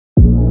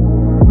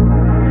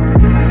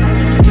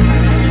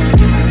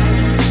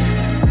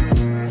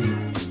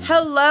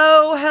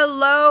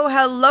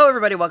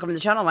everybody, welcome to the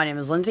channel. My name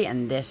is Lindsay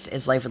and this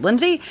is Life with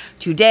Lindsay.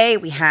 Today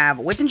we have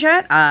WIP and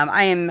chat.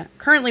 I am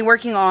currently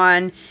working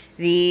on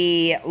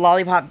the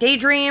Lollipop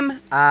Daydream.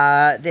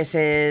 This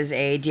is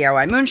a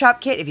DIY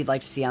moonshop kit. If you'd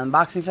like to see an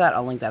unboxing for that,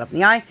 I'll link that up in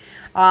the eye.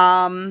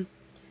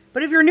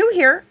 But if you're new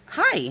here,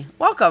 hi,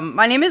 welcome.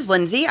 My name is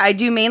Lindsay. I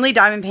do mainly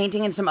diamond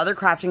painting and some other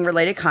crafting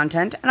related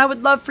content, and I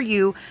would love for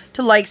you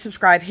to like,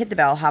 subscribe, hit the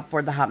bell, hop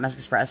aboard the Hot Mess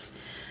Express.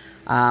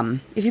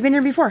 If you've been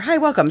here before, hi,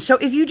 welcome. So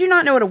if you do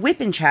not know what a WIP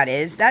in chat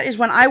is, that is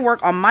when I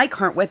work on my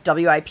current WIP,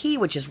 WIP,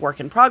 which is work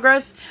in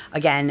progress.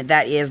 Again,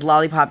 that is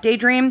Lollipop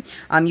Daydream.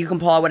 You can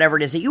pull out whatever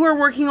it is that you are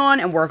working on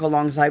and work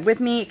alongside with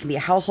me. It can be a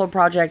household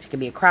project. It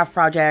can be a craft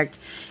project.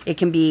 It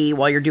can be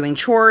while you're doing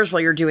chores,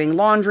 while you're doing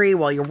laundry,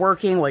 while you're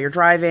working, while you're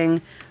driving.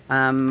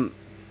 You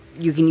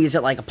can use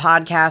it like a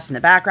podcast in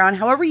the background,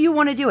 however you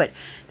want to do it.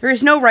 There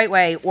is no right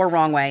way or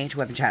wrong way to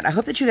WIP and chat. I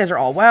hope that you guys are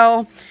all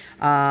well.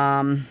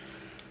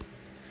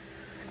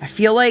 I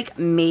feel like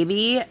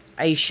maybe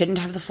I shouldn't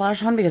have the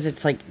flash on because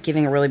it's like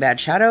giving a really bad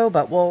shadow,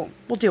 but we'll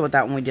deal with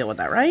that when we deal with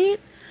that, right?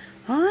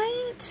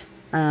 Right?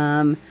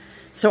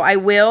 So I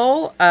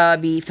will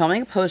be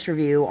filming a post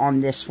review on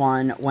this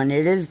one when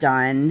it is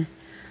done.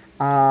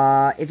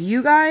 If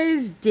you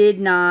guys did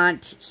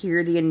not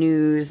hear the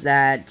news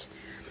that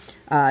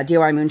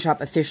DIY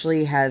Moonshop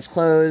officially has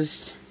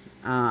closed,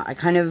 I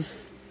kind of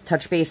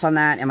touched base on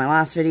that in my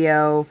last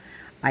video.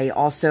 I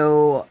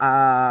also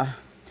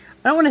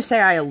I don't want to say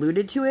I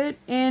alluded to it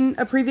in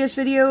a previous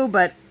video,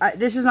 but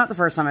this is not the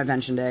first time I've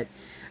mentioned it.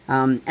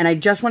 And I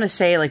just want to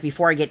say, like,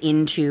 before I get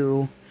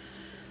into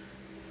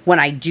when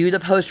I do the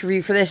post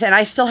review for this, and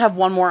I still have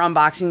one more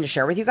unboxing to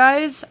share with you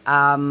guys.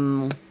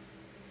 But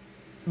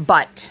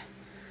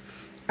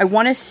I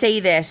want to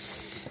say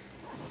this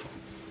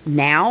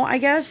now, I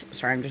guess.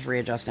 Sorry, I'm just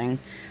readjusting.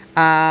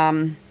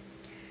 That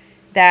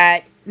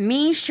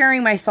me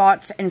sharing my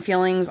thoughts and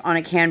feelings on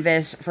a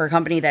canvas for a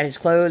company that is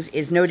closed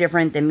is no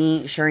different than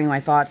me sharing my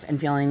thoughts and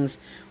feelings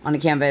on a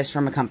canvas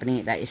from a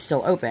company that is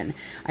still open.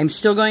 I'm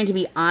still going to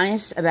be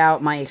honest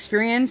about my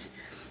experience,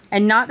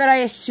 and not that I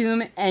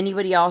assume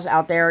anybody else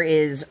out there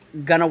is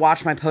gonna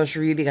watch my post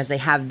review because they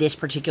have this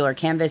particular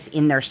canvas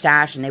in their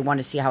stash and they want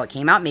to see how it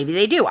came out. Maybe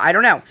they do. I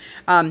don't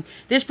know.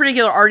 This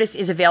particular artist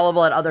is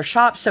available at other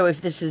shops, so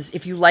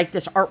if you like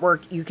this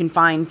artwork, you can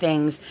find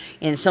things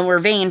in a similar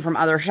vein from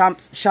other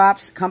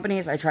shops,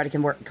 companies. I try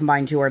to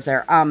combine two words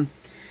there.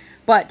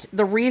 But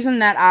the reason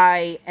that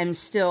I am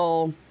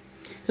still,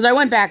 because I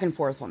went back and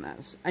forth on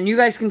this, and you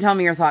guys can tell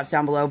me your thoughts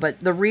down below, but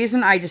the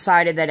reason I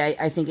decided that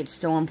I think it's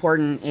still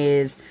important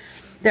is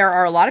there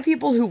are a lot of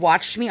people who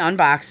watched me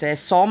unbox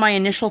this, saw my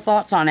initial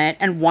thoughts on it,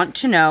 and want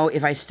to know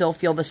if I still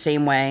feel the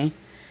same way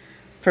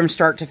from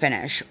start to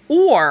finish.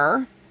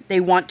 Or they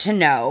want to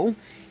know,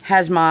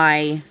 has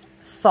my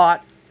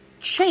thought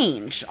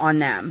changed on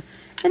them?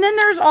 And then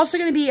there's also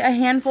going to be a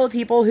handful of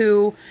people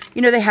who,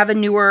 you know, they have a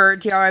newer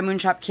DIY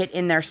Moonshop kit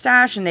in their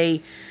stash, and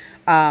they'd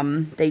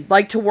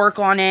like to work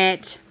on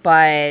it,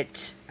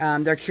 but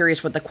they're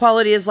curious what the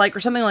quality is like or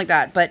something like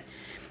that. But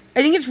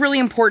I think it's really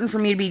important for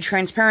me to be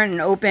transparent and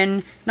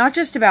open, not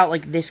just about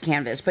like this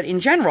canvas, but in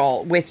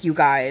general with you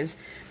guys.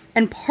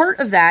 And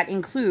part of that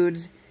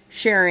includes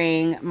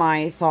sharing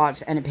my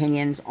thoughts and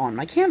opinions on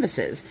my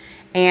canvases.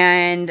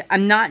 And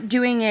I'm not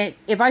doing it,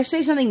 if I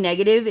say something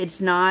negative,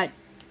 it's not,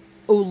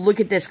 oh,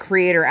 look at this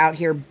creator out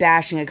here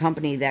bashing a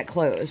company that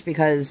closed,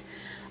 because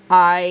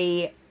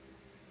no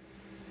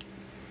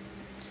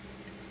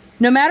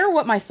matter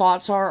what my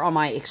thoughts are on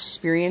my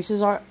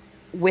experiences are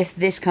with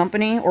this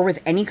company, or with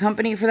any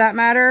company for that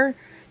matter,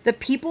 the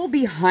people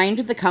behind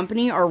the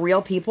company are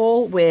real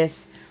people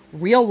with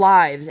real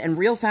lives and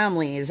real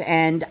families,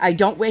 and I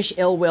don't wish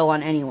ill will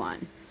on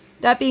anyone.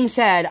 That being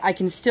said, I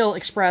can still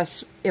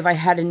express if I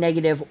had a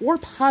negative or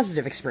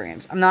positive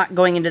experience. I'm not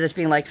going into this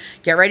being like,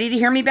 get ready to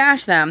hear me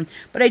bash them,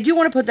 but I do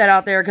want to put that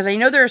out there, because I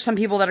know there are some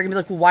people that are going to be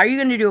like, well, why are you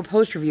going to do a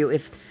post review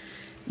if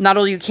not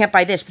only you can't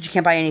buy this, but you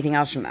can't buy anything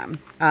else from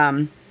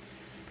them?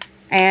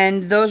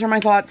 And those are my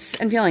thoughts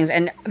and feelings.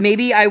 And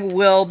maybe I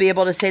will be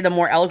able to say them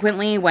more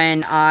eloquently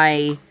when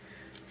I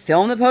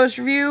film the post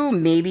review.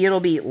 Maybe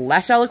it'll be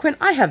less eloquent.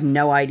 I have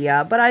no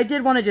idea. But I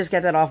did want to just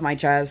get that off my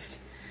chest.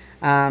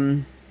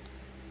 Because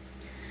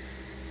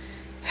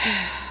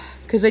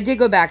I did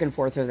go back and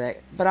forth with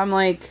it. But I'm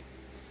like,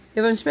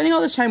 if I'm spending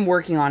all this time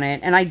working on it,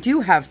 and I do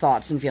have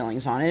thoughts and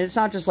feelings on it, it's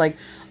not just like,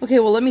 okay,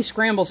 well, let me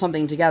scramble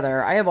something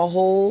together. I have a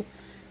whole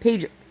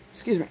page,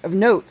 excuse me, of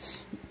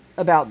notes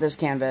about this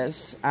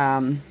canvas,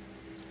 and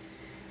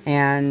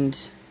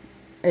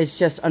it's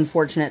just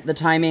unfortunate, the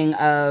timing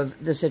of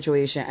the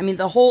situation. I mean,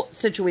 the whole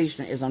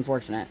situation is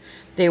unfortunate.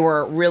 They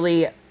were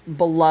really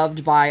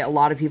beloved by a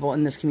lot of people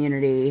in this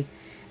community,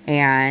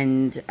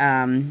 and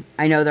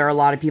I know there are a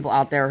lot of people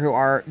out there who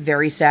are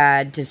very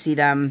sad to see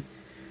them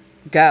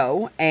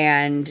go,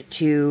 and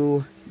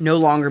to no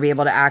longer be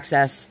able to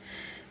access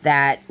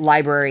that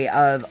library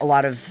of a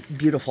lot of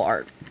beautiful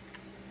art.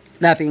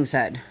 That being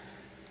said,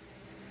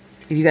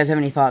 if you guys have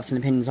any thoughts and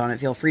opinions on it,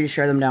 feel free to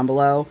share them down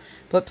below.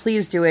 But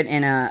please do it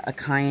in a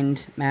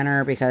kind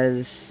manner,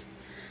 because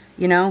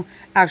you know?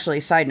 Actually,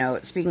 side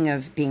note, speaking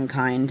of being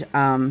kind,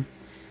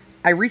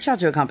 I reached out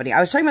to a company. I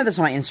was talking about this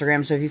on my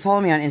Instagram, so if you follow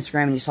me on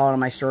Instagram and you saw it on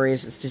my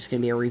stories, it's just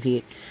going to be a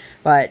repeat.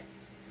 But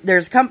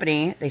there's a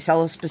company, they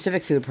sell a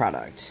specific food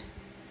product.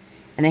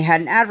 And they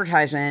had an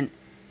advertisement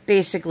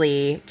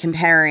basically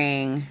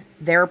comparing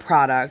their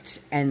product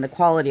and the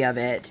quality of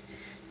it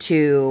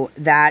to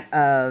that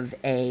of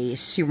a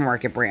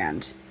supermarket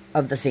brand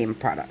of the same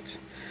product.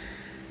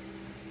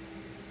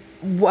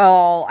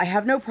 Well, I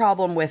have no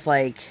problem with,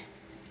 like,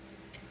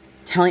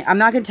 I'm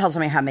not going to tell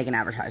somebody how to make an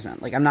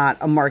advertisement. Like, I'm not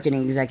a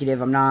marketing executive.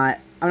 I'm not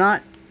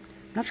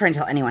trying to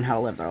tell anyone how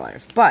to live their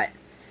life. But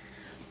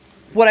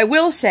what I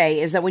will say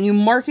is that when you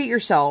market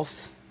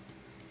yourself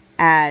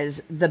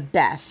as the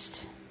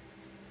best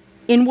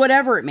in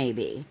whatever it may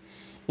be,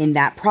 in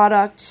that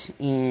product,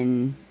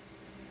 in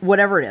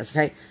whatever it is,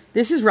 okay?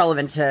 This is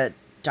relevant to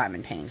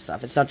diamond painting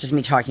stuff. It's not just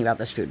me talking about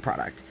this food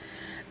product.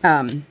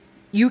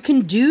 You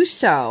can do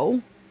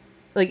so.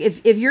 Like,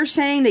 if you're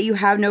saying that you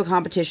have no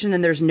competition,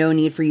 then there's no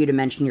need for you to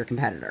mention your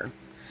competitor.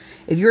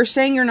 If you're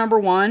saying you're number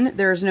one,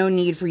 there's no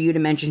need for you to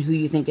mention who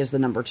you think is the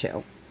number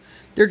two.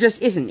 There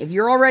just isn't. If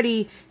you're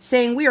already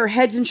saying we are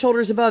heads and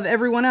shoulders above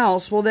everyone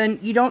else, well, then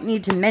you don't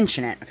need to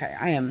mention it. Okay,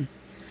 I am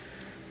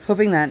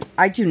hoping that...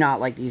 I do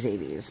not like these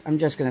AVs. I'm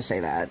just going to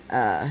say that.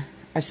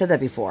 I've said that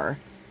before.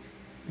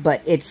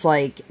 But it's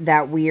like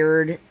that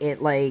weird...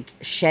 It, like,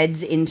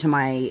 sheds into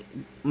my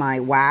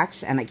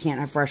wax, and I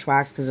can't have fresh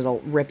wax because it'll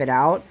rip it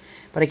out.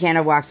 But I can't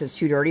have wax that's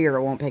too dirty or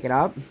it won't pick it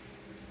up.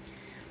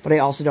 But I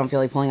also don't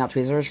feel like pulling out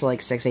tweezers for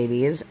like 6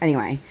 AVs.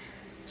 Anyway,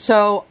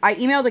 so I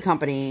emailed the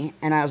company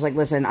and I was like,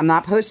 listen, I'm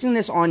not posting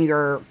this on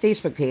your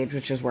Facebook page,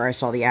 which is where I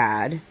saw the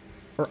ad,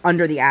 or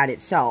under the ad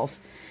itself,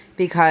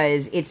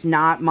 because it's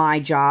not my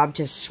job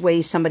to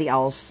sway somebody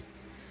else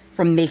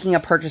from making a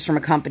purchase from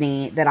a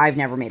company that I've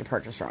never made a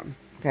purchase from.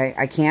 Okay,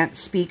 I can't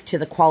speak to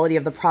the quality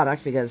of the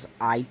product because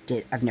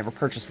I've never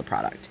purchased the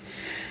product.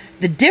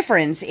 The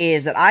difference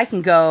is that I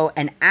can go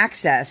and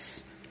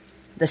access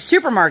the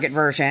supermarket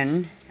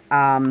version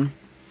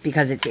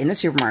because it's in the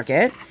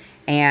supermarket,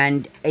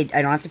 and I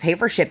don't have to pay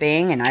for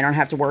shipping, and I don't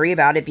have to worry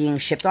about it being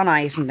shipped on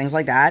ice and things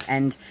like that.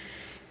 And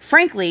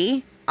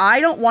frankly,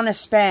 I don't want to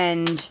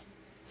spend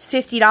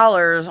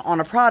 $50 on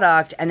a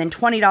product and then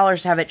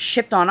 $20 to have it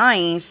shipped on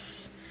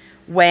ice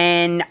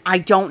when I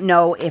don't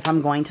know if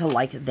I'm going to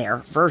like their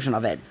version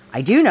of it.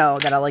 I do know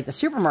that I like the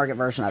supermarket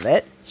version of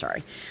it,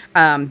 sorry,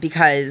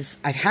 because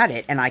I've had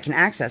it and I can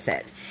access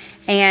it.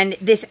 And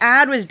this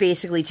ad was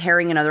basically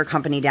tearing another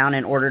company down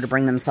in order to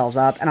bring themselves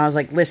up. And I was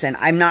like, listen,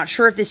 I'm not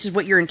sure if this is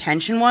what your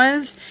intention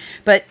was,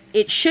 but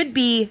it should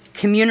be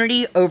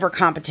community over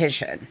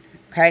competition,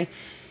 okay?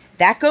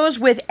 That goes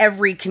with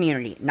every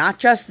community, not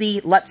just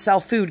the let's sell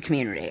food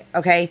community,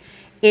 okay?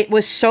 It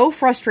was so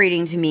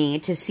frustrating to me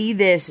to see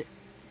this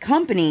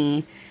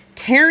company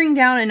tearing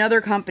down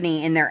another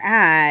company in their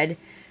ad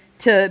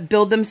to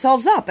build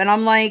themselves up. And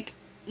I'm like,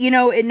 you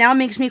know, it now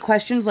makes me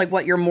question like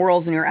what your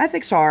morals and your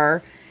ethics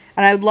are.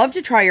 And I would love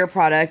to try your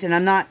product. And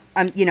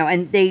you know,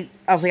 and I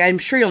was like, I'm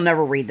sure you'll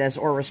never read this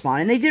or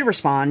respond. And they did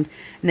respond.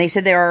 And they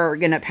said they are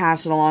going to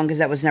pass it along because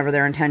that was never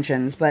their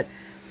intentions. But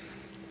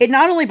it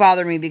not only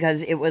bothered me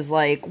because it was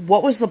like,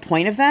 what was the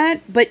point of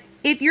that? But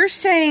if you're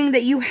saying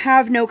that you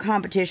have no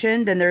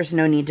competition, then there's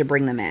no need to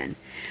bring them in.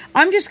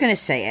 I'm just going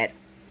to say it.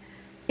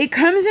 It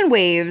comes in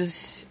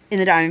waves in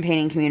the diamond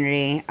painting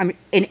community. I mean,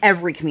 in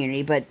every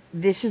community, but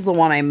this is the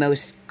one I'm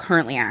most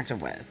currently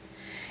active with.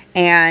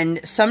 And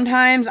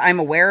sometimes I'm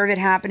aware of it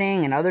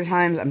happening, and other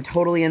times I'm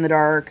totally in the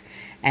dark.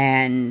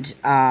 And,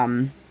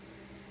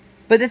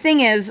 but the thing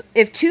is,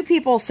 if two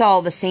people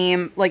sell the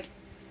same, like,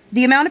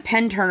 the amount of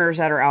pen turners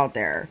that are out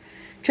there,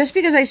 just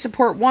because I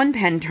support one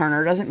pen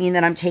turner doesn't mean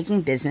that I'm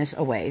taking business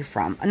away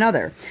from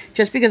another.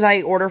 Just because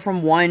I order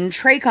from one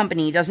tray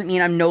company doesn't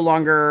mean I'm no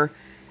longer...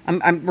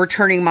 I'm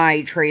returning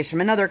my trays from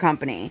another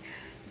company.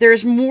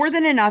 There's more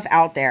than enough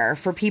out there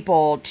for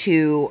people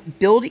to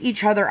build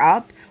each other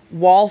up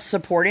while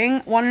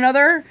supporting one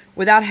another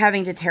without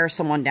having to tear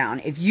someone down.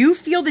 If you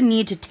feel the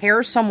need to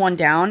tear someone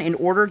down in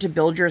order to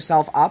build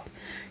yourself up,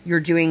 you're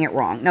doing it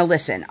wrong. Now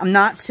listen, I'm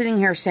not sitting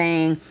here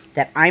saying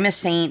that I'm a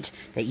saint,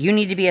 that you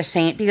need to be a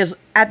saint, because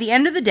at the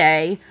end of the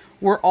day,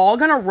 we're all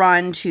going to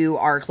run to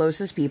our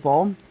closest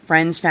people,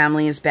 friends,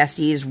 families,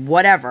 besties,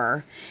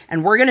 whatever,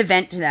 and we're going to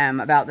vent to them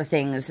about the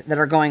things that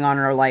are going on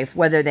in our life,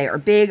 whether they are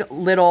big,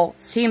 little,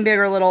 seem big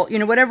or little, you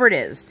know, whatever it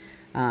is.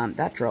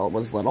 That drill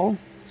was little,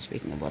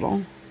 speaking of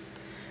little.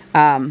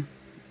 And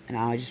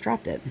now I just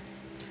dropped it.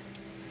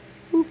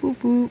 Boop, boop,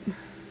 boop.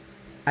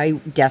 I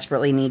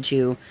desperately need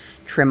to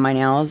trim my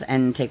nails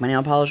and take my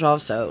nail polish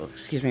off, so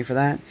excuse me for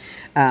that.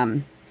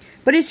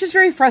 But it's just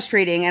very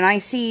frustrating, and I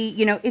see,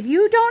 you know, if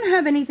you don't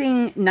have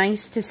anything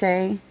nice to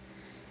say,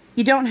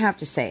 you don't have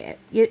to say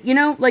it. You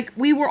know, like,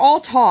 we were all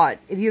taught,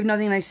 if you have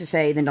nothing nice to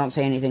say, then don't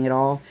say anything at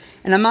all.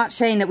 And I'm not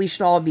saying that we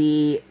should all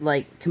be,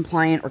 like,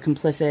 compliant or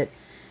complicit,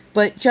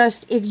 But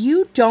just, if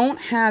you don't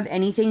have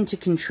anything to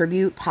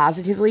contribute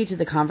positively to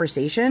the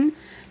conversation,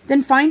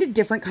 then find a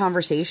different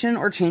conversation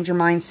or change your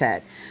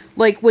mindset.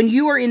 Like, when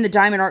you are in the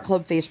Diamond Art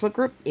Club Facebook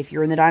group, if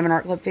you're in the Diamond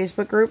Art Club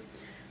Facebook group,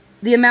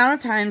 the amount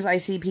of times I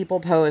see people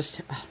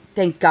post, oh,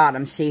 thank God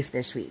I'm safe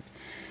this week.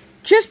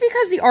 Just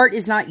because the art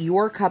is not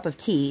your cup of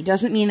tea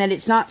doesn't mean that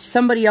it's not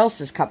somebody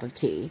else's cup of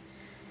tea.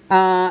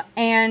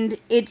 And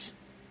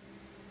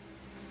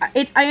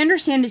I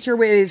understand it's your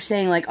way of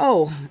saying, like,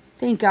 oh,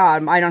 thank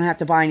God I don't have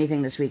to buy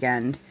anything this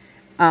weekend.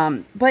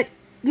 But,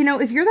 you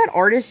know, if you're that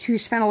artist who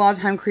spent a lot of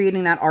time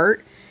creating that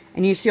art,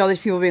 and you see all these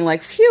people being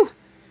like, phew,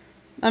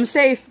 I'm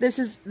safe, this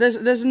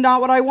is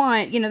not what I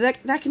want, you know,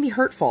 that can be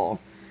hurtful.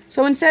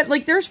 So instead,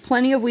 like, there's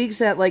plenty of weeks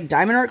that, like,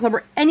 Diamond Art Club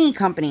or any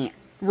company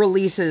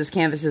releases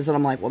canvases and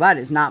I'm like, well, that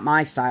is not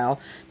my style,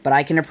 but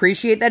I can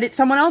appreciate that it's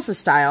someone else's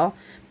style,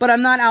 but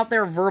I'm not out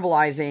there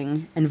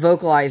verbalizing and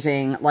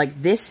vocalizing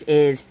like, this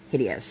is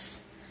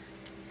hideous,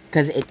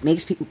 because it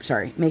makes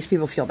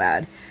people feel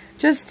bad.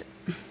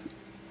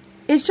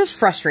 It's just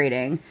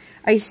frustrating.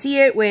 I see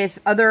it with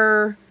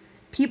other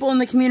people in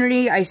the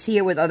community. I see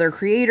it with other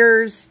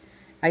creators.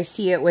 I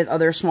see it with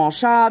other small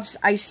shops.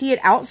 I see it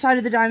outside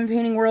of the diamond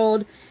painting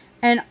world.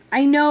 And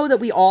I know that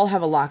we all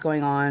have a lot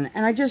going on,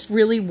 and I just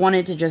really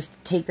wanted to just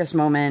take this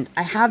moment.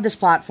 I have this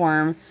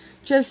platform.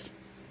 Just,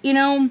 you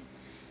know,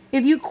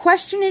 if you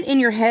question it in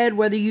your head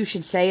whether you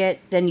should say it,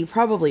 then you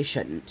probably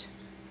shouldn't.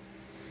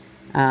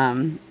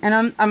 And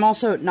I'm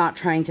also not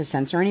trying to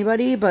censor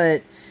anybody,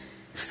 but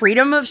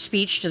freedom of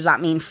speech does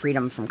not mean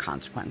freedom from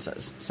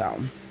consequences. So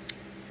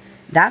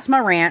that's my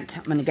rant.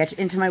 I'm going to get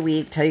into my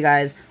week, tell you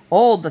guys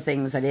all the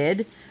things I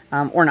did,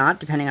 or not,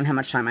 depending on how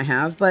much time I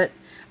have, but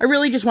I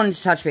really just wanted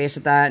to touch base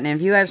with that. And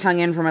if you guys hung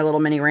in for my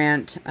little mini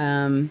rant,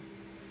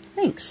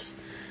 thanks.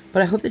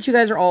 But I hope that you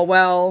guys are all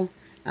well.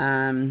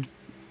 And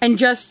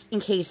just in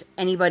case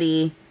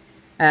anybody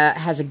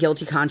has a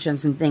guilty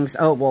conscience and thinks,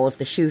 oh, well, if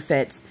the shoe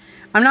fits,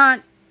 I'm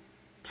not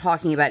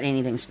talking about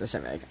anything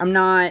specific. I'm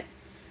not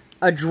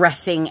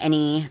addressing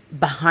any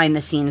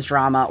behind-the-scenes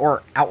drama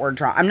or outward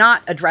drama. I'm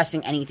not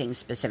addressing anything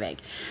specific.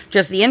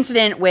 Just the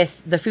incident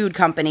with the food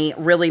company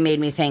really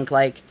made me think,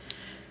 like,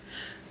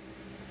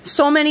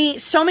 so many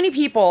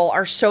people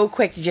are so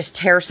quick to just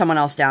tear someone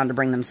else down to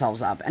bring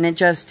themselves up. And I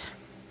just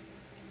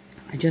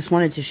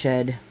wanted to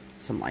shed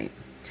some light.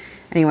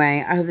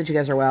 Anyway, I hope that you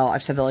guys are well.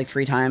 I've said that like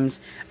 3 times.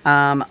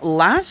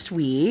 Last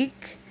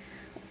week,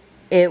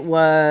 it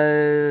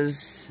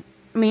was,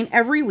 I mean,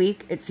 every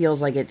week it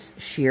feels like it's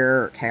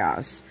sheer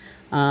chaos.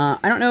 I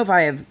don't know if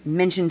I have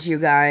mentioned to you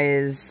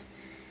guys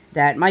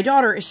that my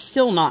daughter is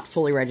still not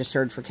fully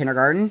registered for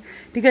kindergarten,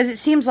 because it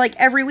seems like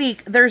every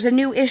week there's a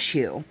new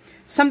issue.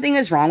 Something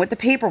is wrong with the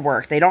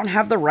paperwork. They don't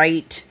have the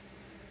right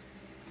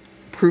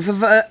proof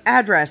of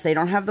address. They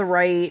don't have the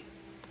right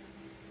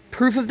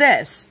proof of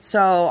this.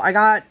 So I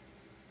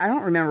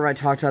don't remember if I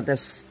talked about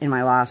this in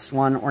my last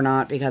one or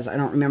not, because I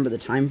don't remember the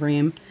time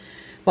frame.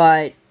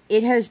 But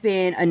it has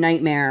been a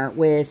nightmare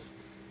with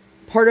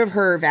part of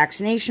her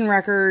vaccination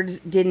records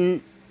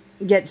didn't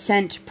get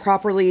sent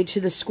properly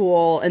to the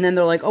school. And then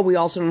they're like, oh, we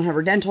also don't have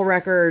her dental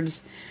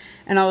records.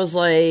 And I was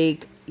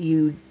like,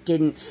 you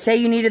didn't say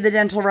you needed the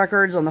dental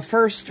records on the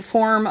first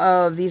form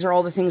of these are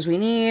all the things we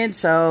need.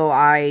 So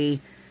I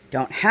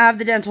don't have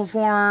the dental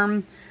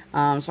form. So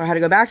I had to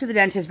go back to the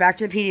dentist, back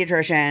to the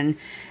pediatrician.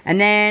 And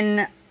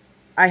then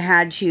I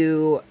had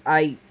to,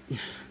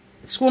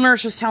 school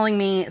nurse was telling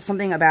me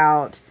something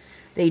about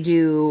they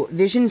do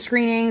vision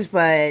screenings,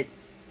 but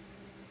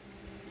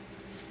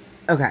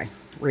okay,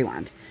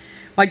 rewind.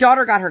 My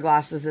daughter got her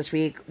glasses this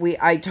week.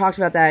 I talked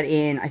about that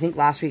in, I think,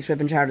 last week's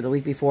Whip and Chatter, the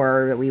week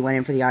before that we went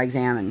in for the eye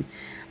exam and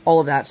all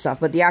of that stuff.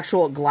 But the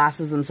actual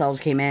glasses themselves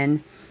came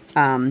in.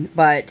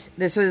 But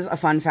this is a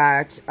fun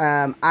fact.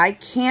 I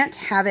can't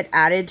have it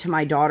added to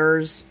my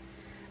daughter's,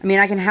 I mean,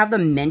 I can have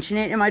them mention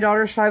it in my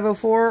daughter's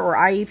 504 or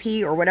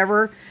IEP or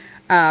whatever.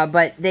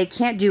 But they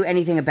can't do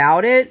anything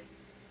about it.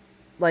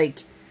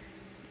 Like,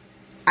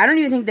 I don't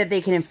even think that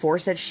they can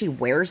enforce that she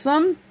wears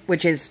them,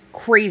 which is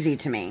crazy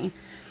to me.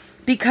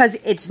 Because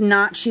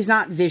she's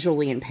not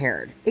visually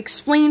impaired.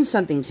 Explain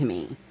something to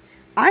me.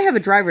 I have a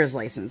driver's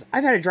license.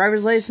 I've had a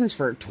driver's license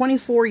for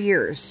 24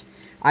 years.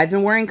 I've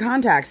been wearing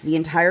contacts the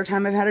entire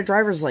time I've had a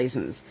driver's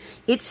license.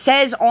 It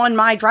says on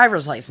my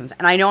driver's license,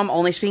 and I know I'm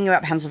only speaking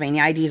about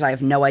Pennsylvania IDs. I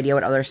have no idea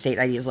what other state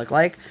IDs look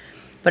like.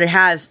 But it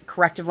has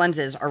corrective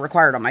lenses are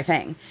required on my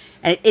thing.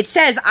 And it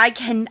says I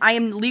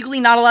am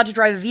legally not allowed to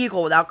drive a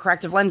vehicle without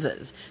corrective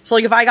lenses. So,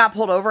 like, if I got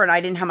pulled over and I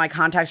didn't have my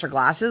contacts or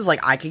glasses, like,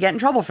 I could get in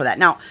trouble for that.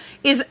 Now,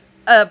 is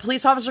a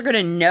police officer going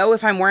to know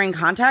if I'm wearing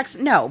contacts?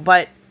 No,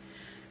 but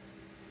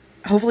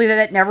hopefully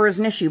that never is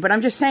an issue. But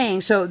I'm just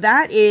saying, so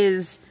that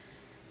is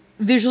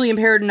visually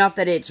impaired enough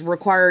that it's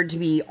required to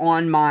be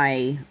on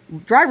my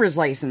driver's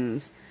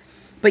license.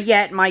 But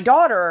yet my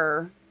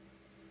daughter,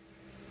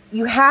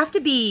 you have to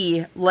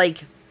be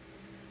like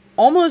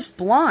almost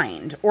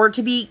blind or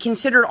to be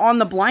considered on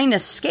the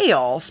blindness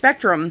scale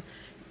spectrum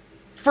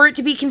for it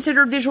to be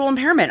considered visual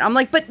impairment. I'm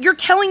like, but you're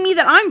telling me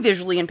that I'm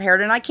visually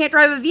impaired and I can't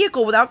drive a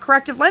vehicle without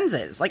corrective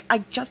lenses. Like, I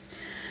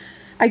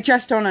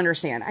just don't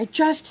understand. I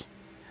just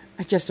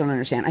don't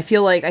understand. I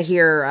feel like I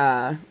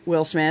hear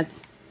Will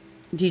Smith,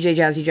 DJ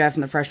Jazzy Jeff,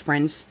 and the Fresh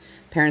Prince.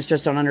 Parents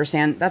just don't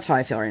understand. That's how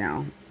I feel right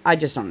now. I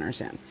just don't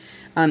understand.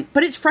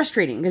 But it's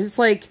frustrating because it's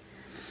like,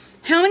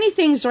 how many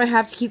things do I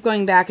have to keep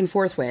going back and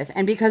forth with?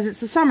 And because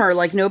it's the summer,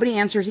 like, nobody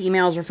answers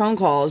emails or phone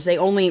calls. They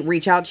only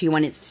reach out to you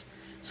when it's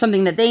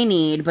something that they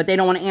need, but they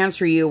don't want to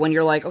answer you when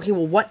you're like, okay,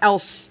 well, what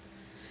else?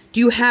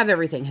 Do you have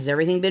everything? Has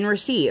everything been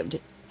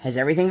received? Has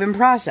everything been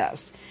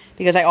processed?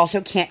 Because I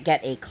also can't get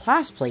a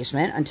class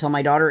placement until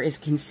my daughter is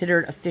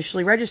considered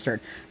officially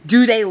registered.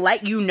 Do they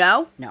let you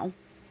know? No.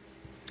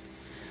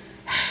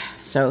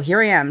 So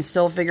here I am,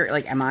 still figuring,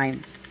 like,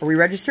 are we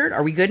registered?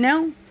 Are we good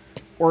now?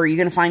 Or are you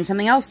going to find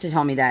something else to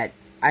tell me that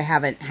I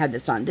haven't had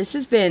this done? This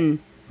has been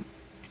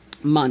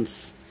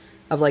months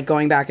of, like,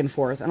 going back and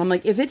forth. And I'm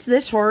like, if it's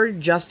this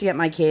hard just to get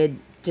my kid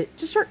to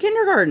start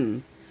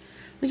kindergarten,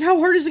 like, how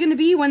hard is it going to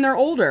be when they're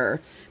older?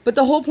 But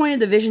the whole point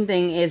of the vision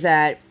thing is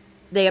that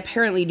they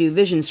apparently do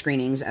vision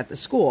screenings at the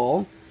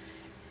school.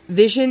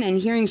 Vision and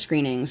hearing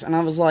screenings. And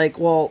I was like,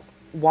 well,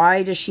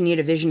 why does she need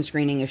a vision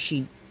screening if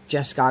she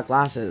just got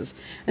glasses?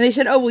 And they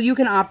said, oh, well, you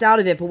can opt out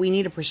of it, but we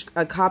need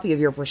a copy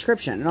of your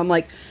prescription. And I'm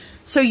like,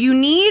 so you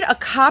need a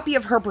copy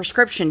of her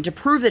prescription to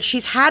prove that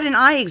she's had an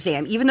eye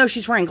exam, even though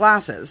she's wearing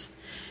glasses.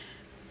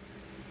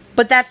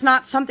 But that's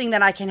not something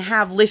that I can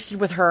have listed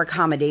with her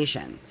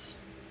accommodations.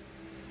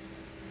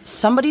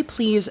 Somebody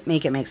please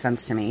make it make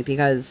sense to me,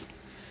 because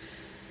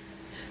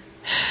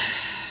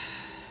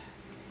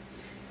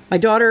my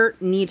daughter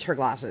needs her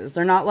glasses.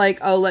 They're not like,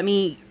 oh, let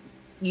me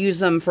use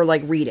them for,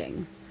 like,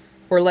 reading.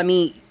 Or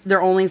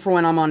they're only for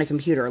when I'm on a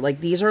computer.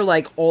 Like, these are,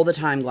 like, all the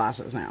time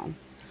glasses now.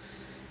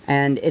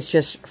 And it's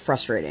just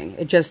frustrating.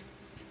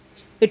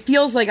 It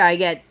feels like I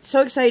get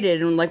so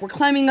excited and, like, we're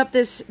climbing up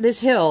this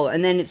hill.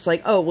 And then it's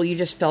like, oh, well, you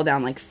just fell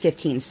down, like,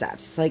 15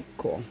 steps. It's like,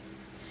 cool.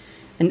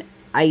 And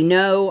I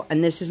know,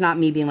 and this is not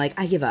me being like,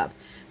 I give up.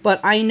 But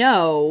I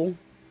know,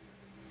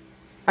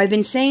 I've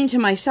been saying to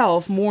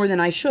myself more than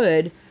I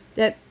should,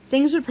 that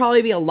things would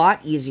probably be a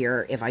lot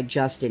easier if I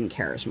just didn't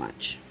care as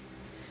much.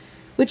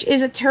 Which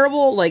is a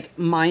terrible, like,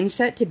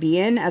 mindset to be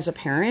in as a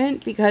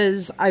parent,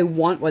 because I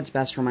want what's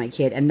best for my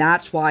kid. And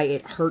that's why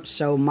it hurts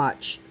so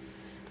much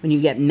when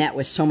you get met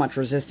with so much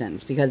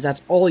resistance, because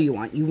that's all you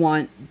want. You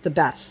want the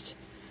best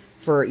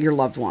for your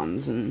loved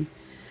ones. And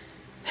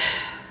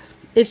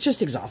it's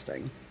just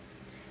exhausting.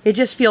 It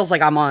just feels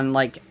like I'm on,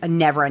 like, a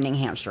never-ending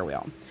hamster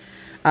wheel.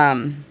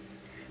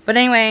 But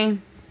anyway,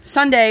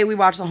 Sunday we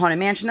watched The Haunted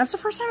Mansion. That's the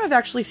first time I've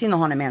actually seen The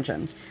Haunted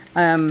Mansion.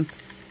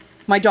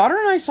 My daughter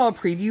and I saw a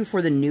preview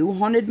for the new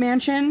Haunted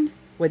Mansion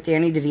with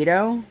Danny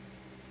DeVito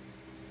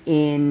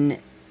in,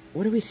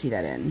 what did we see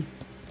that in?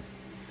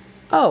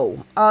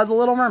 Oh, The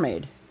Little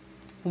Mermaid.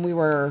 When we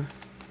were,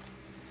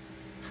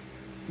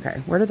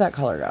 okay, where did that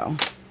color go?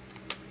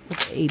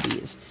 What's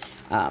ABs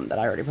that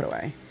I already put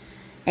away?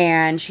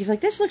 And she's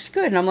like, this looks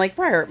good. And I'm like,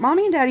 Briar,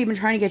 Mommy and Daddy have been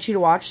trying to get you to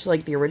watch,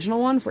 like, the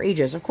original one for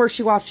ages. Of course,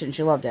 she watched it and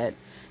she loved it.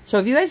 So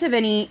if you guys have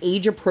any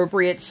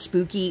age-appropriate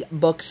spooky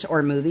books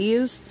or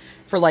movies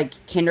for, like,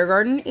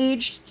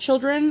 kindergarten-aged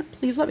children,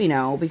 please let me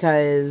know,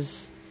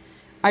 because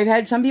I've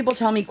had some people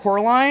tell me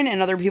Coraline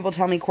and other people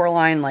tell me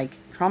Coraline, like,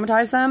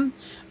 traumatized them.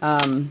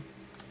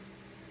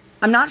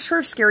 I'm not sure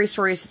if Scary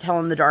Stories to Tell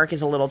in the Dark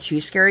is a little too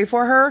scary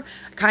for her.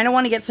 I kind of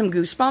want to get some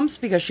goosebumps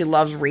because she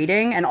loves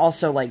reading, and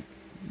also, like,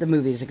 the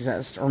movies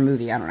exist, or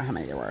movie, I don't know how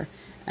many there were.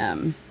 I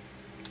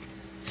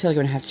feel like I'm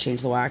going to have to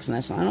change the wax on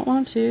this, and I don't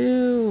want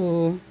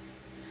to.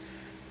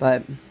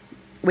 But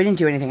we didn't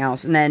do anything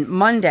else. And then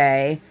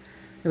Monday,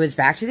 it was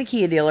back to the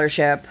Kia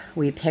dealership.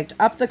 We picked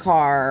up the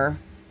car,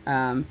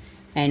 and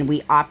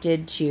we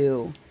opted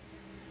to,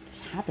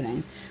 what's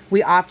happening?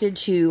 We opted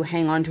to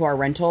hang on to our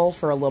rental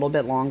for a little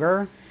bit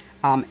longer,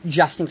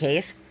 just in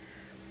case.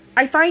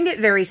 I find it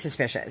very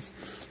suspicious.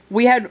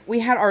 We had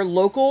our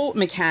local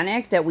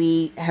mechanic that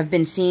we have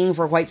been seeing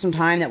for quite some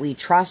time, that we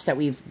trust, that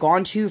we've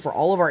gone to for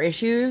all of our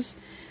issues,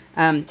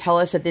 tell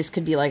us that this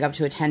could be like up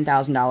to a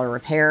 $10,000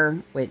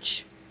 repair,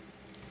 which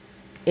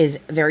is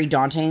very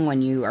daunting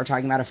when you are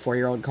talking about a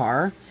 4-year-old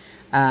car.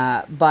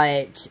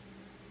 But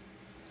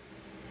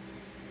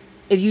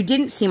if you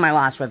didn't see my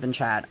last WIP and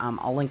chat,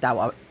 I'll link that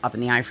up in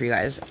the eye for you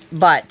guys.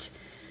 But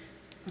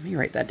let me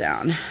write that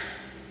down.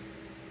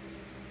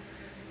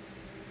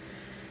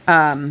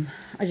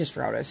 I just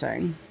forgot what I was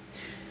saying.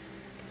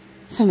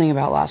 Something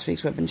about last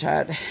week's WIP and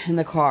chat in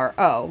the car.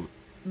 Oh,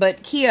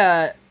 but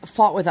Kia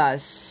fought with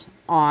us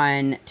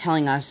on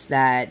telling us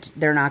that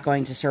they're not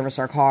going to service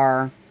our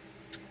car.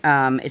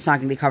 It's not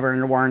going to be covered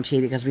under warranty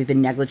because we've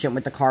been negligent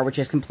with the car, which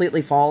is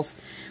completely false.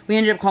 We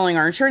ended up calling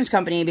our insurance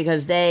company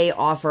because they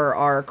offer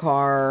our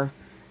car,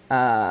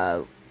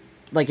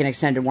 like an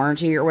extended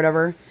warranty or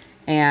whatever.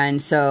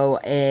 And so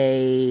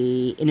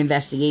an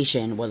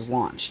investigation was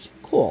launched.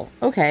 Cool.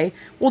 Okay.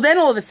 Well, then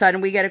all of a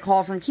sudden we get a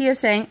call from Kia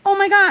saying, oh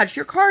my gosh,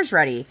 your car's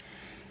ready.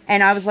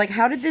 And I was like,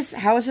 how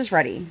is this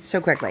ready so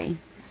quickly?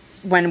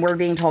 when we're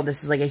being told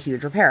this is like a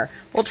huge repair.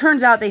 Well, it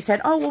turns out they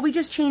said, oh, well, we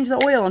just changed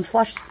the oil and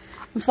flushed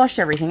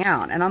everything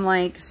out. And I'm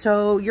like,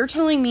 so you're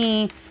telling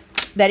me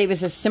that it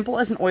was as simple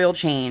as an oil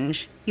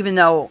change, even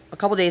though a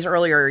couple days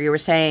earlier you were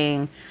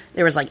saying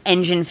there was like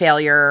engine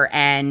failure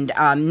and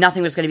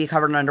nothing was going to be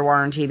covered under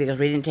warranty because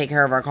we didn't take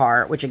care of our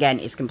car, which again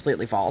is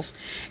completely false.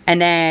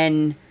 And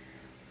then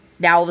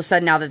now all of a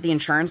sudden, now that the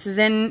insurance is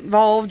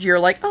involved, you're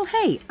like, oh,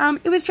 hey,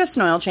 it was just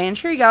an oil change.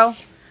 Here you go.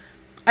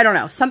 I don't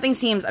know. Something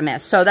seems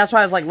amiss. So that's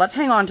why I was like, let's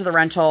hang on to the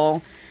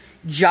rental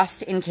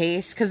just in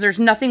case. Because there's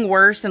nothing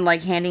worse than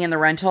like handing in the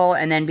rental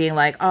and then being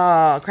like,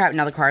 oh, crap,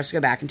 now the car has to go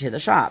back into the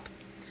shop.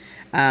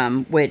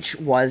 Which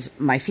was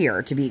my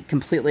fear, to be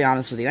completely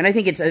honest with you. And I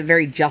think it's a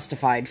very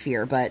justified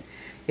fear, but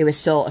it was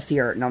still a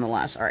fear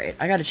nonetheless. All right,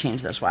 I got to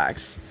change this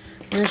wax.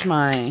 Where's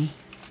my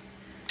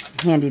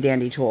handy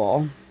dandy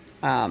tool?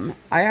 I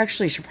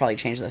actually should probably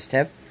change this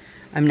tip.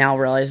 I'm now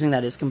realizing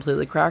that it's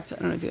completely cracked. I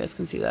don't know if you guys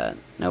can see that.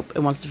 Nope, it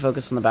wants to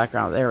focus on the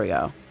background. There we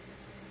go.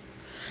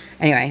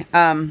 Anyway,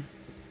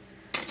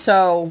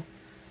 so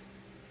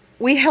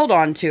we held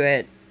on to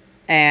it,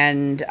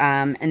 and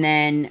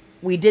then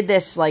we did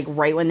this like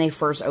right when they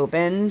first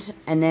opened,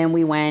 and then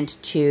we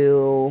went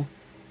to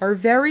our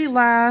very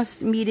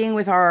last meeting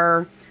with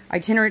our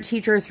itinerant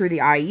teacher through the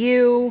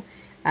IU,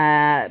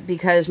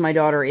 because my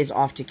daughter is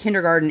off to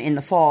kindergarten in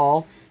the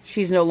fall.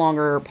 She's no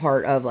longer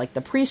part of like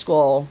the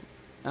preschool.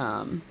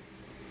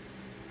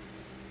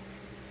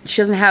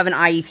 She doesn't have an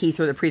IEP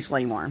through the preschool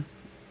anymore.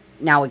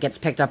 Now it gets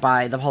picked up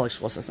by the public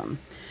school system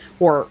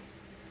or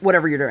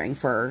whatever you're doing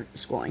for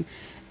schooling.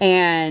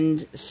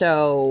 And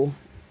so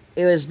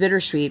it was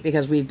bittersweet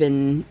because we've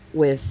been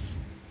with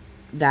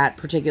that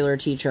particular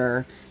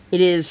teacher.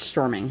 It is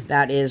storming.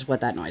 That is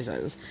what that noise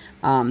is.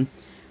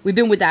 We've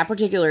been with that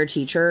particular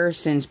teacher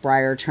since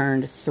Briar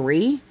turned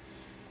 3.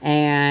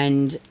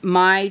 And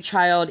my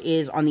child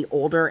is on the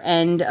older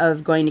end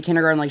of going to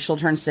kindergarten. Like, she'll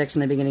turn 6 in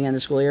the beginning of the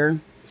school year.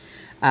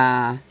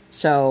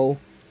 So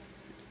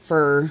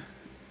for,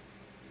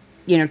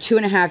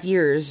 2.5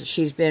 years,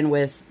 she's been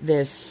with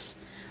this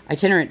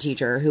itinerant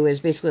teacher who is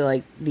basically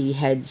like the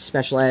head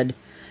special ed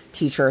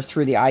teacher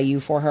through the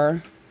IU for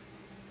her.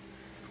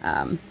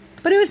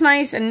 But it was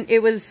nice, and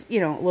it was,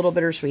 a little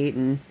bittersweet.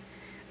 And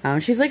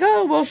she's like,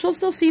 oh, well, she'll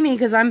still see me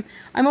because I'm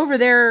over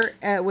there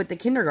with the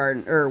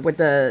kindergarten, or with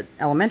the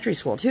elementary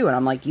school too. And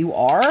I'm like, you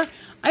are?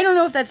 I don't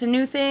know if that's a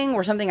new thing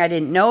or something I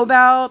didn't know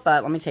about,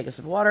 but let me take a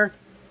sip of water.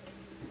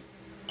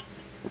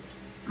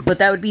 But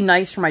that would be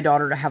nice for my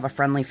daughter to have a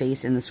friendly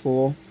face in the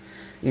school,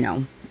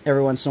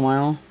 every once in a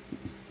while.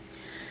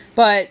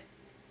 But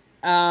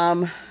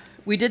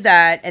we did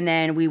that, and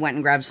then we went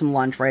and grabbed some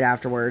lunch right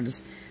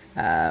afterwards,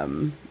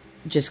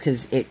 just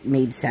because it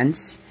made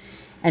sense.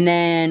 And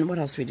then, what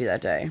else did we do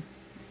that day?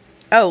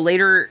 Oh,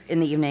 later in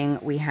the evening,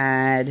 we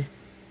had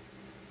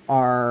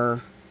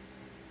our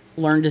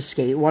Learn to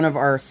Skate, one of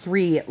our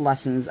 3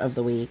 lessons of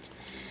the week.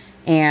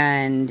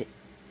 And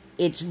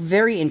it's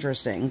very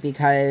interesting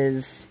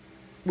because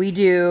we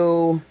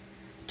do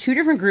 2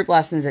 different group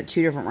lessons at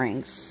 2 different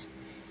rinks.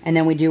 And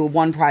then we do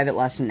 1 private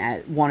lesson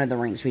at one of the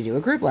rinks we do a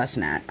group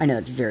lesson at. I know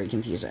it's very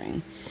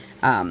confusing.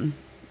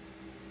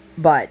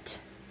 But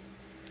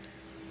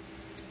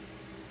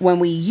when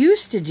we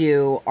used to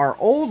do our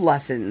old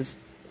lessons,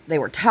 they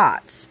were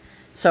tots.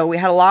 So we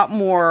had a lot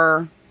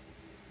more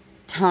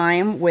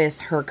time with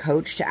her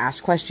coach to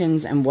ask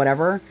questions and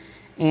whatever.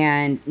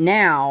 And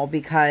now,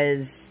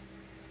 because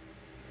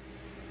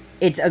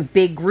it's a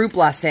big group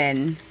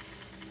lesson,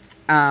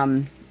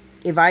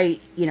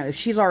 if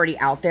she's already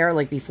out there,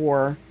 like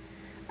before,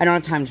 I don't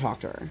have time to talk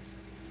to her.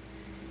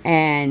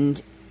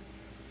 And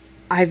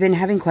I've been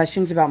having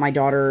questions about my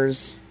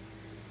daughter's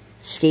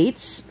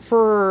skates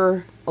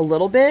for a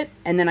little bit,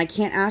 and then I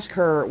can't ask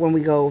her when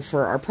we go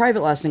for our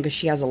private lesson because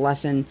she has a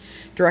lesson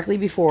directly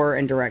before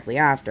and directly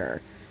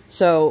after.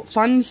 So,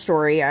 fun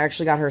story, I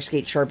actually got her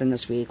skate sharpened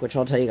this week, which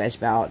I'll tell you guys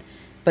about.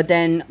 But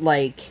then,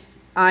 like,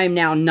 I'm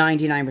now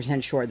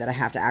 99% sure that I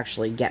have to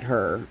actually get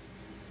her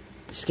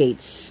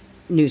skates,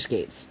 new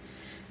skates.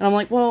 And I'm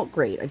like, well,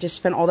 great, I just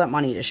spent all that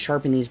money to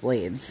sharpen these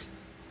blades.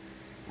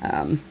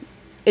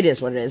 It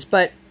is what it is.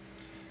 But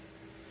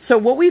so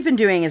what we've been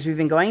doing is we've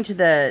been going to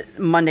the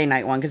Monday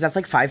night one, because that's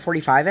like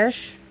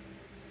 5:45-ish.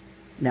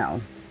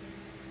 No.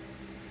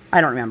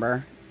 I don't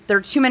remember. There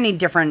are too many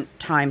different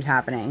times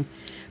happening.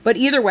 But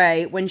either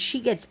way, when she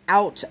gets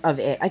out of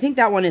it, I think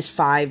that one is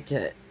 5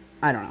 to,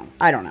 I don't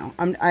know.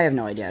 I have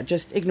no idea.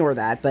 Just ignore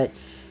that. But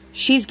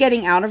she's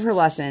getting out of her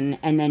lesson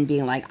and then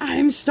being like,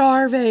 I'm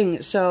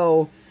starving.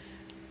 So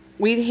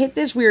we've hit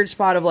this weird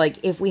spot of like,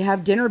 if we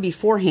have dinner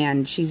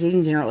beforehand, she's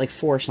eating dinner at like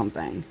 4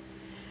 something.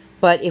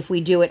 But if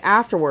we do it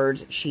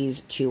afterwards,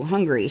 she's too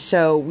hungry.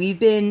 So we've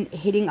been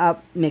hitting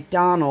up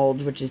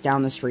McDonald's, which is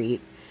down the street,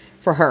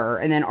 for her.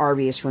 And then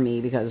Arby's for me,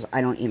 because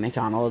I don't eat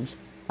McDonald's.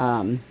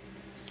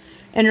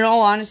 And in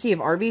all honesty, if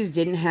Arby's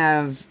didn't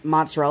have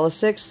mozzarella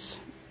sticks,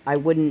 I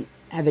wouldn't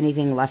have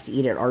anything left to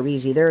eat at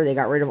Arby's either. They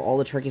got rid of all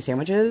the turkey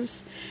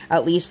sandwiches.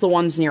 At least the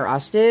ones near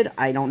us did.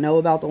 I don't know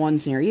about the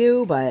ones near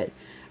you, but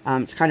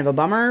it's kind of a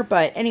bummer.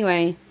 But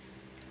anyway,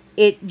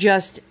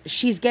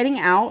 she's getting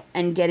out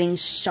and getting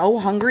so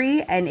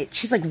hungry, and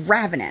she's like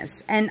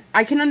ravenous. And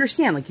I can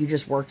understand, like, you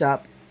just worked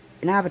up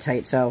an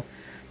appetite. So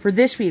for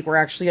this week, we're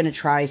actually going to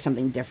try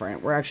something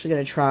different. We're actually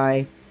going to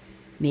try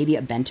maybe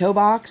a bento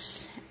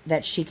box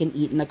that she can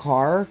eat in the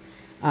car.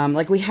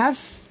 Like, we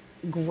have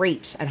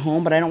grapes at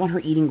home, but I don't want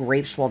her eating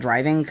grapes while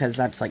driving, because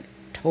that's like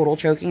total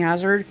choking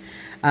hazard.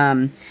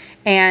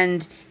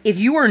 And if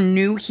you are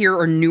new here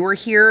or newer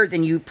here,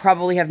 then you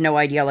probably have no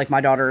idea, like, my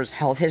daughter's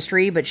health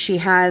history, but she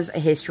has a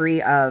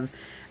history of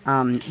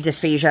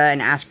dysphagia and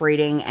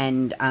aspirating,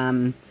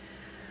 and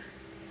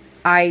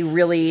I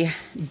really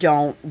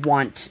don't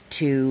want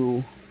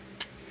to...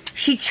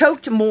 She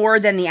choked more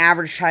than the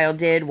average child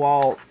did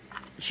while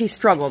she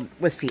struggled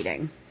with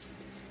feeding.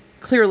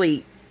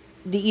 Clearly,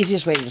 the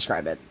easiest way to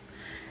describe it.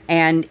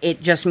 And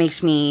it just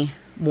makes me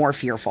more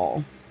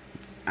fearful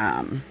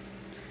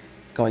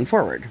going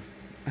forward.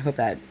 I hope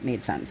that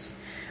made sense.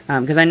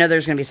 Because I know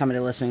there's going to be somebody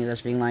listening to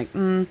this being like,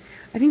 I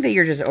think that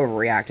you're just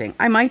overreacting.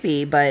 I might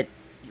be, but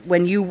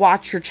when you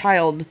watch your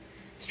child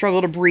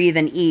struggle to breathe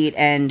and eat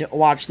and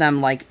watch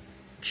them, like,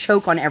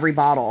 choke on every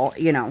bottle,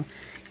 you know,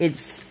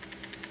 it's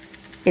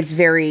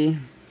very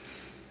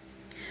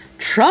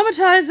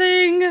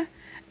traumatizing.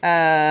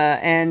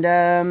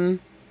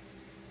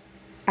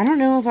 I don't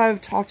know if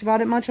I've talked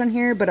about it much on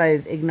here, but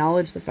I've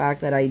acknowledged the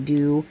fact that I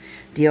do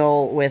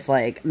deal with,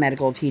 like,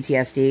 medical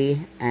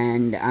PTSD,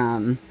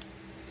 and,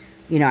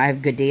 you know, I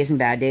have good days and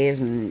bad days,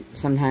 and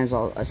sometimes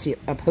I'll see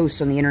a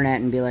post on the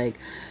internet and be like,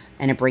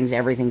 and it brings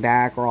everything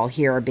back, or I'll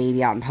hear a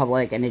baby out in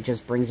public, and it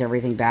just brings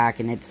everything back,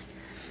 and it's,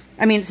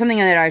 I mean, something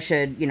that I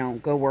should, you know,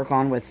 go work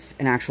on with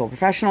an actual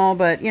professional,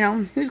 but, you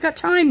know, who's got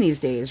time these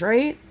days,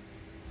 right?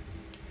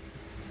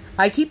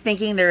 I keep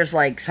thinking there's,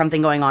 like,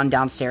 something going on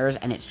downstairs,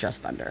 and it's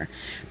just thunder.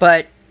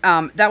 But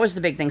that was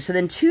the big thing. So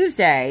then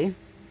Tuesday,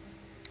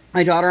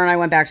 my daughter and I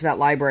went back to that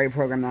library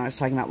program that I was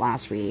talking about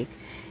last week.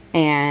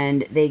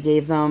 And they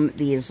gave them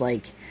these,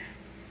 like,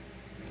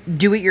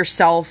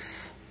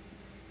 do-it-yourself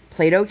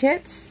Play-Doh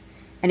kits.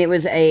 And it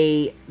was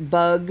a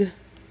bug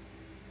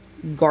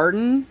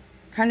garden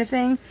kind of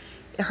thing.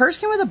 Hers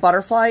came with a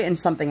butterfly and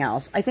something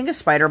else. I think a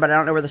spider, but I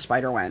don't know where the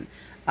spider went.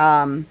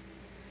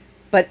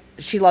 But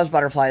she loves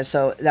butterflies,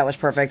 so that was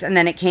perfect. And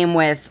then it came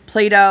with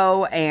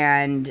Play-Doh,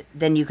 and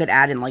then you could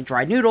add in, like,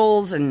 dried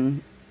noodles,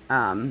 and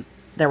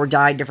that were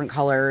dyed different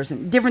colors,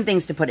 and different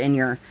things to put in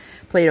your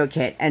Play-Doh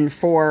kit. And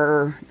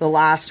for the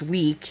last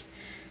week,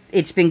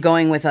 it's been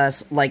going with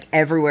us, like,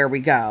 everywhere we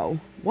go.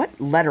 What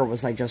letter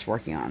was I just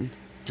working on?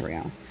 Here we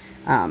go.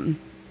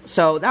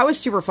 So that was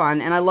super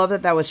fun, and I love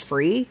that that was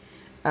free.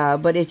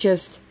 But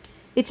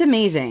it's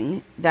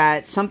amazing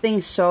that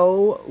something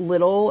so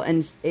little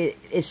and it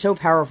is so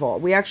powerful.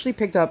 We actually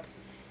picked up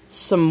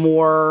some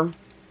more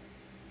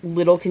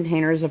little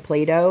containers of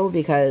Play-Doh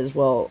because,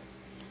 well,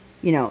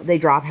 you know, they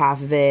drop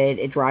half of it,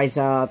 it dries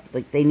up,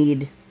 like, they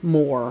need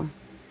more.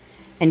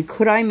 And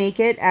could I make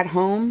it at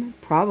home?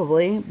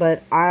 Probably,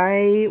 but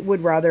I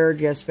would rather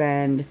just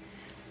spend,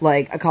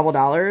 like, a couple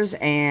dollars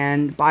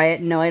and buy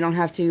it. No, I don't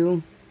have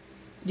to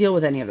deal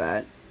with any of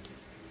that.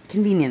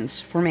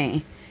 Convenience for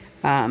me.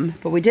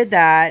 But we did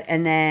that,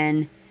 and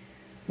then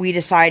we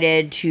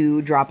decided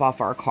to drop off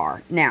our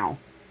car. Now,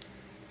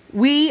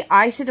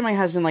 I said to my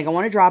husband, like, I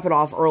want to drop it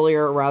off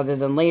earlier rather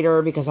than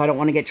later, because I don't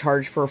want to get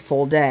charged for a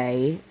full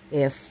day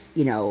if,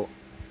 you know,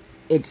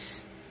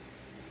 it's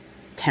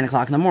 10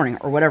 o'clock in the morning,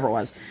 or whatever it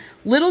was.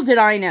 Little did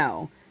I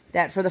know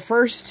that for the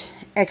first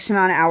X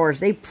amount of hours,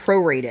 they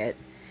prorate it,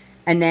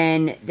 and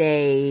then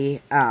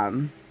they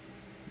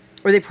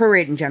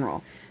prorate in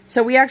general.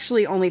 So we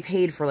actually only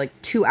paid for, like,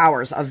 2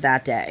 hours of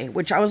that day,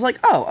 which I was like,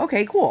 oh,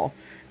 okay, cool.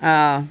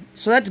 So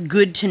that's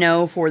good to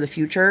know for the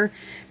future,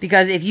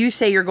 because if you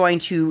say you're going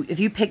to, if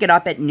you pick it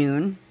up at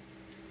noon,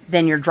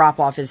 then your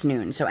drop-off is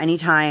noon. So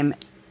anytime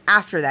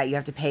after that, you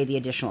have to pay the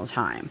additional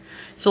time.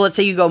 So let's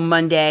say you go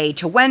Monday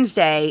to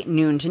Wednesday,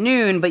 noon to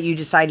noon, but you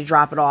decide to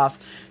drop it off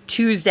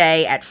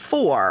Tuesday at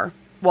 4.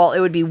 Well,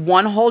 it would be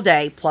one whole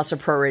day plus a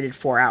prorated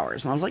 4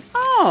 hours. And I was like,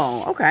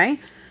 oh, okay.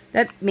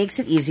 That makes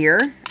it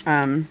easier.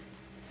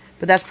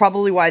 But that's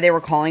probably why they were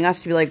calling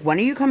us to be like, when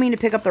are you coming to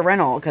pick up the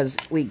rental? Because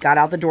we got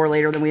out the door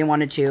later than we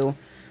wanted to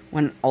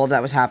when all of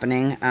that was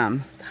happening.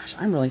 Gosh,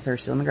 I'm really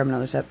thirsty. Let me grab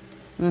another sip.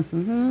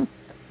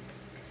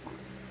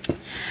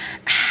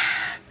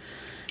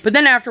 But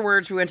then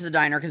afterwards, we went to the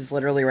diner because it's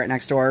literally right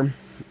next door.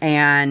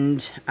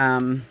 And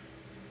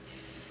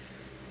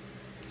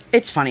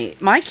it's funny.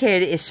 My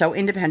kid is so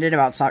independent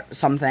about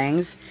some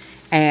things.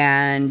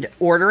 And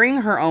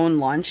ordering her own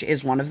lunch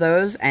is one of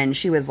those. And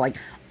she was like,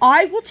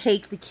 I will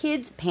take the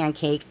kids'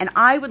 pancake, and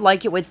I would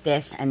like it with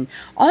this, and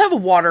I'll have a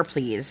water,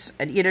 please.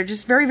 And, you know,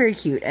 just very, very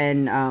cute.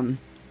 And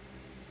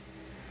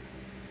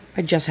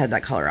I just had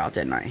that color out,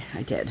 didn't I?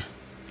 I did.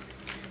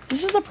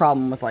 This is the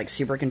problem with, like,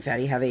 super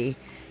confetti-heavy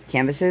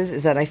canvases,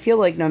 is that I feel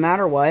like no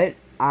matter what,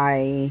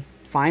 I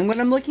find what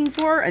I'm looking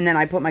for, and then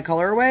I put my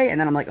color away, and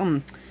then I'm like,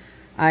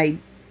 I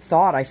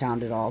thought I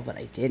found it all, but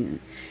I didn't.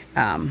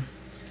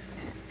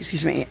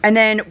 Excuse me. And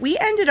then we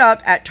ended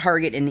up at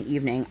Target in the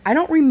evening. I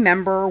don't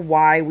remember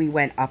why we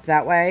went up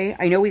that way.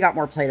 I know we got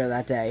more Play-Doh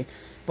that day.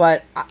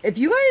 But if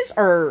you guys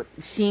are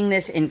seeing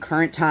this in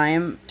current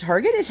time,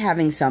 Target is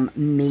having some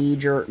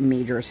major,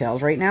 major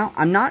sales right now.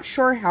 I'm not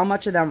sure how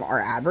much of them are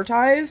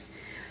advertised,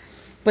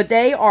 but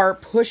they are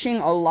pushing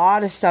a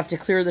lot of stuff to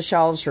clear the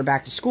shelves for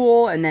back to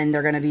school. And then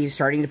they're going to be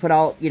starting to put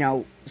out, you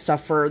know,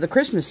 stuff for the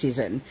Christmas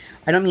season.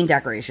 I don't mean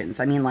decorations.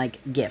 I mean like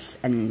gifts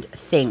and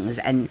things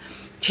and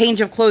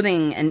change of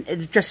clothing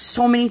and just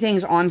so many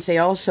things on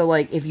sale. So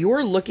like if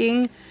you're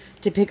looking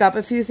to pick up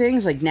a few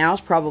things, like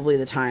now's probably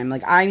the time.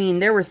 Like, I mean,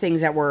 there were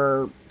things that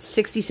were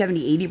 60,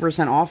 70,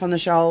 80% off on the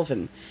shelf.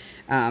 And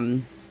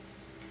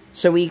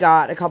so we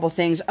got a couple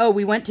things. Oh,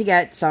 we went to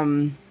get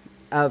some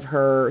of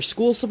her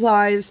school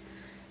supplies.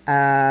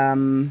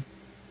 Like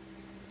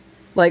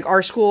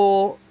our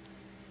school.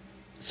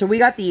 So we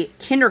got the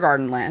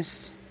kindergarten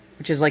list,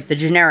 which is like the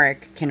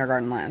generic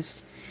kindergarten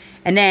list.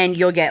 And then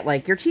you'll get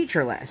like your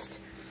teacher list.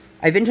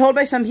 I've been told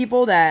by some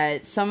people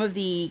that some of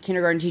the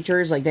kindergarten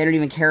teachers, like, they don't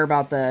even care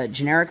about the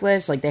generic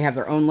list. Like, they have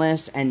their own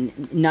list,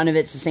 and none of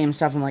it's the same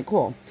stuff. I'm like,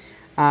 cool.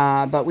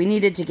 But we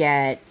needed to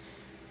get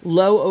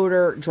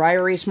low-odor dry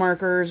erase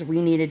markers. We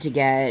needed to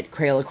get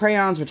Crayola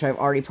crayons, which I've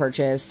already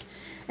purchased.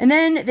 And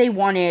then they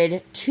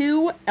wanted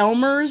 2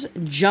 Elmer's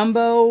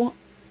Jumbo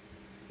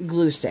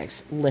glue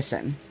sticks.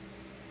 Listen,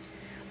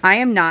 I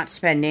am not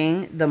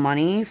spending the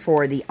money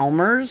for the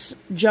Elmer's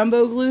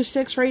Jumbo glue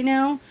sticks right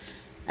now.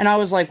 And I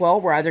was like,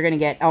 well, we're either going to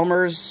get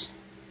Elmer's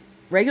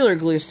regular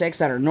glue sticks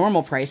that are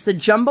normal price. The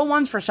jumbo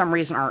ones, for some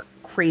reason, are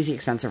crazy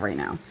expensive right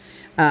now.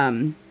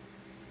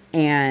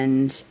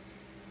 And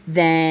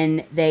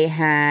then they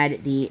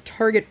had the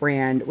Target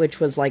brand, which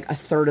was like a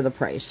third of the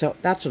price. So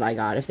that's what I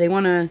got. If they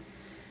want to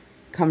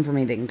come for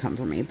me, they can come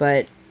for me.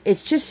 But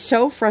it's just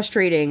so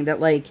frustrating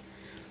that, like,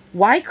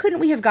 why couldn't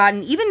we have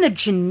gotten even the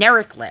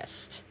generic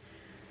list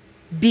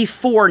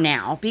before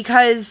now?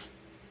 Because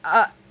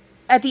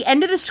at the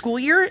end of the school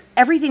year,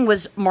 everything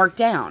was marked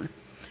down.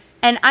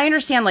 And I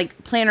understand,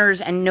 like, planners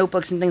and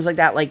notebooks and things like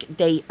that, like,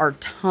 they are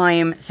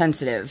time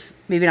sensitive.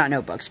 Maybe not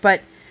notebooks,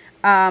 but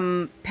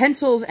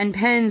pencils and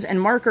pens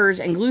and markers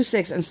and glue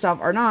sticks and stuff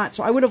are not.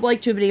 So I would have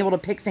liked to have been able to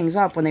pick things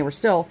up when they were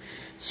still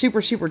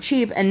super, super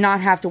cheap and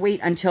not have to wait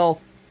until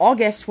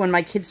August when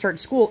my kids start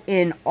school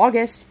in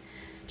August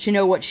to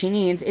know what she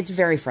needs. It's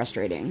very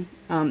frustrating.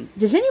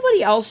 Does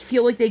anybody else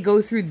feel like they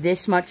go through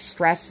this much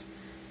stress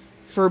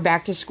for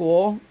back to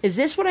school? Is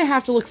this what I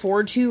have to look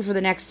forward to for the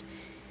next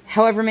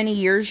however many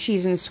years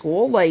she's in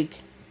school?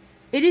 Like,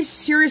 it is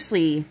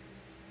seriously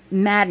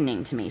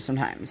maddening to me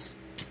sometimes.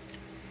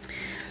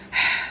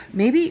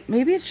 Maybe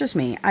it's just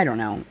me. I don't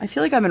know. I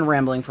feel like I've been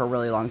rambling for a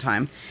really long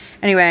time.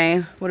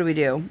 Anyway, what do we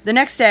do? The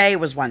next day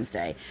was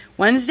Wednesday.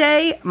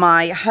 Wednesday,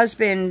 my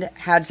husband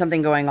had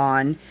something going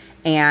on,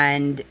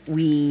 and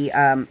he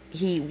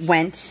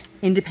went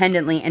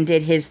independently and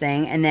did his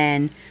thing, and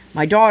then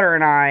my daughter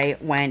and I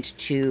went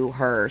to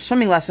her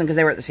swimming lesson because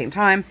they were at the same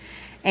time.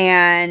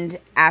 And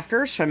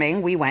after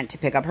swimming, we went to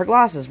pick up her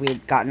glasses. We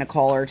had gotten a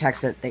call or a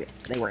text that they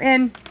were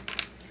in.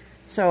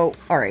 So,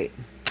 all right.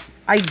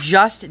 I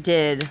just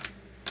did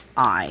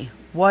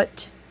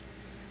what?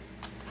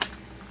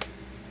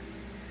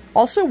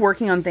 Also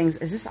working on things.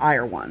 Is this I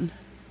or 1?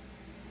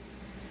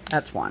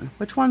 That's 1.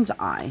 Which one's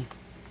I?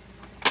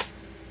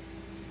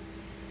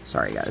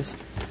 Sorry, guys.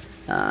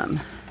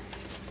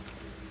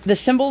 The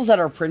symbols that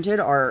are printed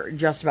are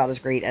just about as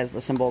great as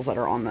the symbols that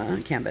are on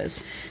the canvas.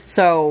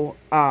 So,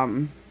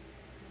 it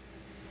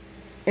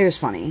was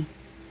funny.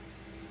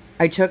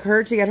 I took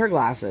her to get her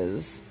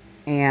glasses,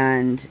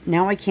 and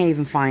now I can't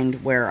even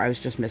find where I was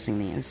just missing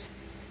these.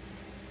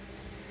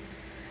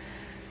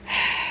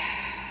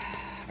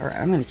 Alright,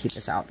 I'm going to keep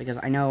this out because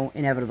I know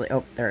inevitably...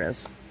 Oh, there it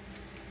is.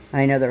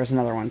 I know there was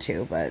another one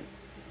too, but...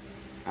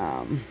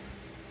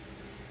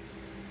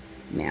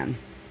 man.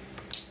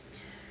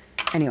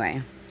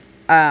 Anyway...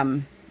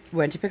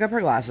 went to pick up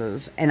her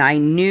glasses, and I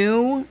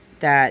knew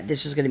that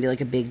this was going to be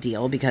like a big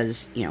deal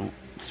because, you know,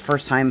 it's the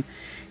first time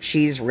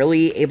she's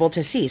really able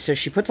to see. So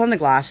she puts on the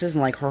glasses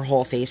and like her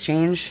whole face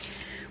changed.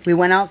 We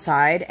went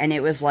outside, and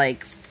it was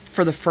like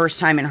for the first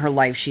time in her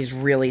life she's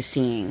really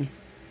seeing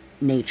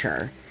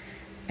nature.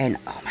 And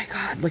oh my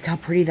god, look how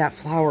pretty that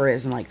flower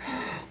is, and like,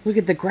 look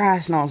at the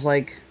grass. And I was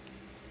like,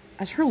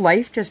 has her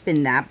life just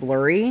been that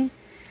blurry?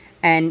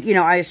 And, you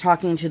know, I was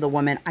talking to the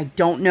woman. I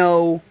don't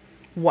know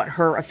what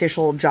her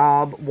official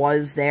job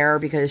was there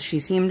because she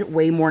seemed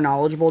way more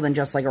knowledgeable than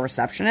just like a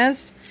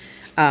receptionist.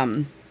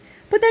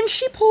 But then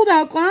she pulled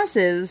out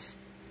glasses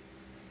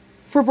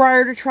for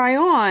Briar to try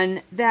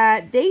on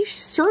that they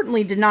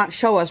certainly did not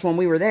show us when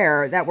we were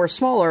there, that were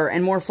smaller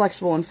and more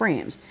flexible in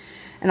frames.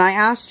 And I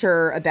asked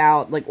her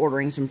about like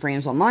ordering some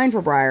frames online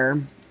for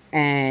Briar,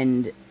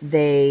 and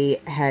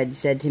they had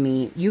said to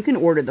me, you can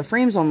order the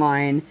frames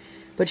online,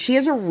 but she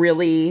has a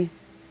really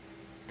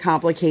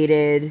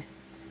complicated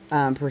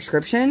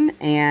prescription,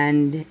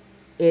 and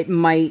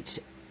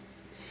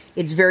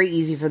it's very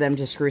easy for them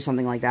to screw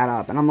something like that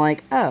up. And I'm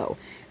like, oh.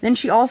 Then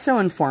she also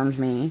informed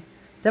me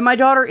that my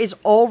daughter is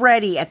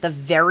already at the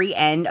very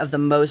end of the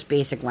most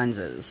basic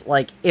lenses.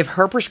 Like, if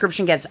her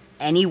prescription gets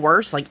any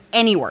worse, like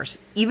any worse,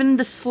 even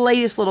the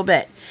slightest little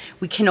bit,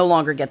 we can no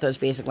longer get those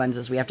basic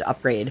lenses. We have to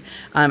upgrade.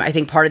 I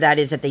think part of that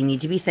is that they need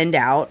to be thinned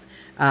out.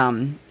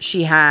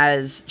 She's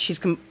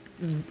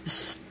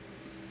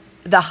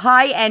the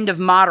high end of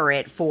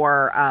moderate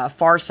for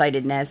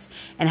farsightedness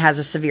and has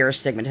a severe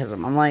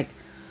astigmatism. I'm like,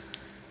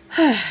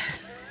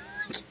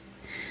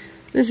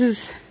 this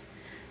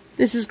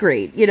is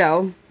great, you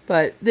know.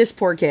 But this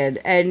poor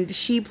kid, and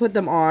she put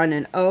them on,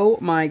 and oh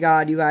my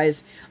god, you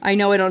guys, I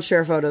know I don't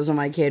share photos of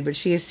my kid, but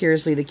she is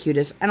seriously the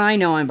cutest, and I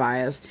know I'm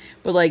biased,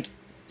 but like,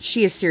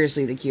 she is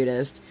seriously the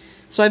cutest.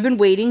 So I've been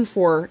waiting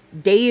for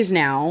days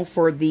now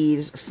for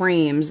these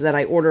frames that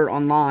I ordered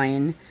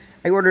online.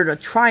 I ordered a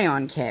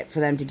try-on kit for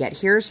them to get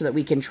here so that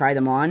we can try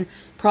them on.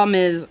 Problem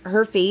is,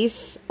 her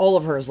face, all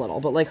of her is little,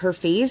 but like her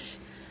face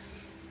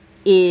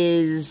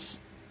is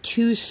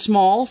too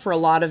small for a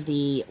lot of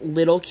the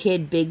little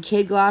kid, big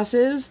kid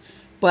glasses,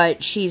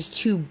 but she's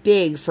too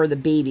big for the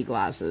baby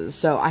glasses.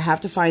 So I have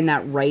to find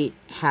that right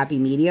happy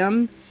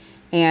medium.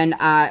 And,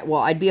 well,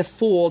 I'd be a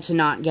fool to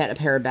not get a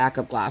pair of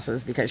backup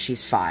glasses because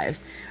she's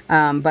 5.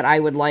 But I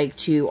would like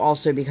to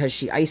also, because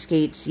she ice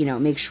skates, you know,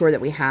 make sure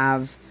that we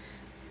have,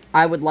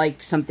 I would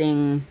like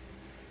something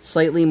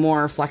slightly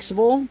more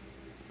flexible.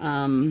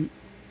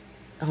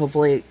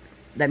 Hopefully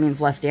that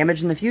means less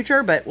damage in the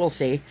future, but we'll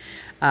see.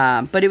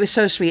 But it was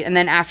so sweet. And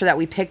then after that,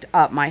 we picked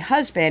up my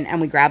husband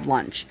and we grabbed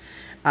lunch.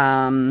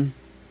 And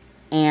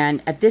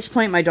at this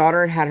point, my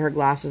daughter had her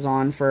glasses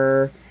on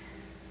for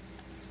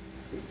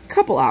a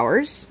couple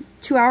hours,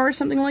 2 hours,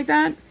 something like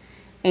that.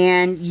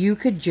 And you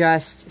could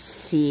just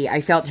see,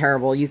 I felt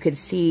terrible. You could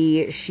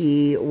see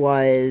she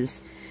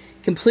was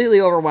completely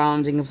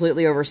overwhelmed and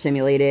completely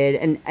overstimulated.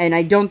 And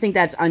I don't think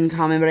that's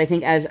uncommon, but I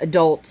think as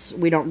adults,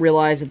 we don't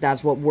realize that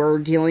that's what we're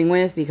dealing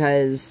with,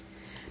 because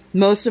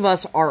most of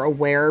us are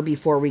aware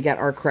before we get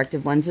our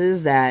corrective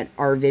lenses that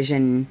our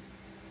vision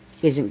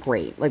isn't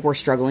great. Like, we're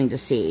struggling to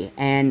see.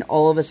 And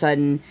all of a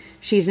sudden,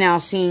 she's now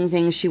seeing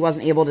things she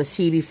wasn't able to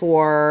see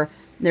before.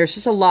 There's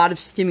just a lot of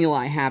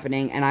stimuli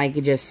happening, and I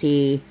could just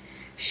see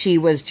she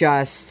was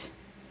just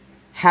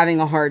having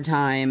a hard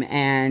time.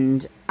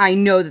 And I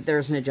know that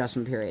there's an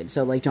adjustment period.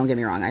 So, like, don't get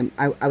me wrong.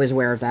 I was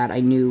aware of that. I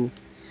knew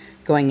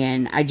going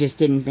in. I just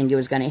didn't think it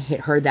was going to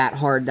hit her that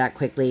hard that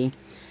quickly.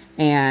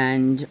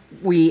 And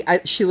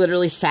she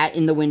literally sat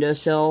in the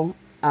windowsill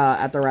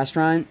at the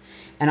restaurant,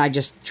 and I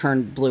just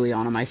turned Bluey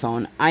on my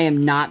phone. I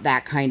am not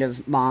that kind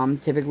of mom,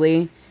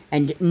 typically,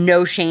 and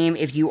no shame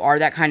if you are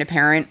that kind of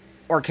parent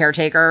or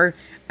caretaker.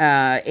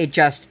 It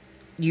just,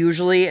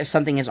 usually, if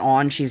something is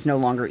on, she's no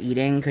longer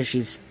eating because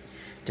she's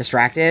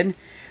distracted.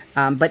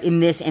 But in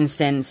this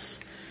instance,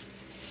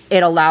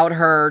 it allowed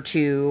her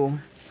to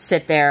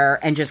sit there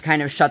and just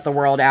kind of shut the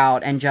world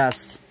out and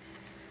just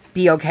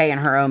be okay in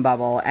her own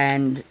bubble.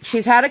 And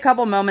she's had a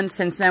couple moments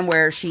since then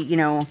where she, you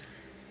know,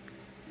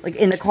 like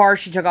in the car,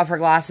 she took off her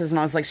glasses, and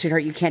I was like,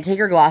 sweetheart, you can't take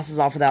your glasses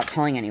off without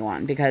telling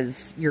anyone,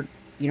 because I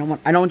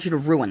don't want you to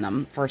ruin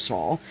them, first of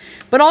all.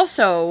 But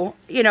also,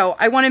 you know,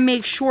 I want to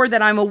make sure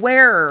that I'm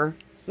aware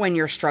when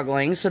you're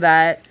struggling, so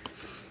that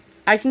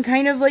I can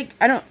kind of like,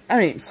 I don't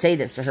even say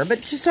this to her,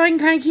 but just so I can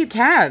kind of keep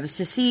tabs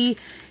to see,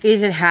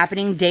 is it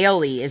happening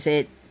daily? Is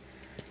it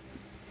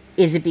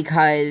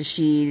because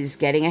she's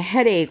getting a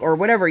headache or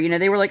whatever? You know,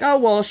 they were like, oh,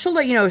 well, she'll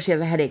let you know if she has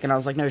a headache. And I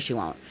was like, no, she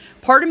won't.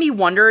 Part of me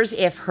wonders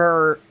if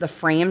the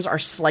frames are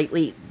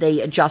slightly,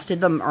 they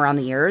adjusted them around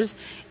the ears,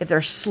 if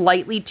they're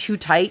slightly too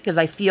tight, because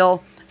I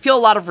feel a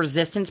lot of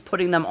resistance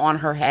putting them on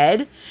her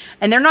head.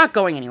 And they're not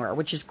going anywhere,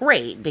 which is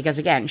great, because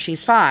again,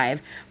 she's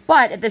 5.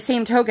 But at the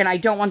same token, I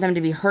don't want them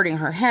to be hurting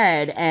her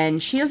head,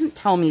 and she doesn't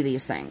tell me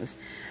these things.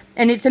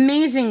 And it's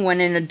amazing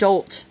when an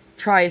adult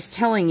tries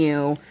telling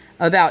you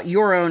about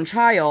your own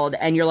child,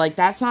 and you're like,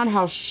 that's not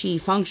how she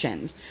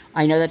functions.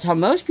 I know that's how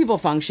most people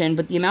function,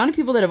 but the amount of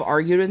people that have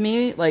argued with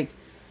me, like,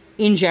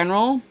 in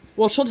general,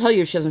 well, she'll tell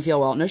you if she doesn't feel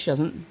well. No, she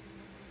doesn't.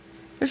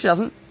 No, she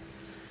doesn't.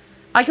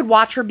 I could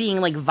watch her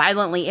being, like,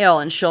 violently ill,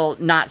 and she'll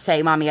not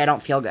say, Mommy, I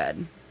don't feel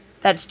good.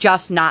 That's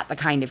just not the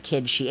kind of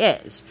kid she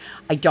is.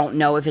 I don't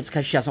know if it's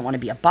because she doesn't want to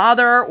be a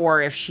bother,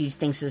 or if she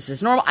thinks this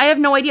is normal. I have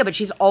no idea, but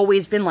she's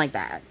always been like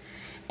that.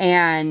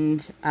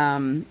 And,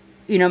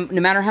 you know,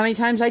 no matter how many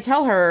times I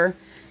tell her,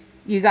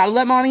 you got to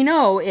let Mommy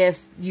know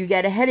if you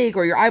get a headache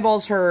or your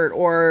eyeballs hurt,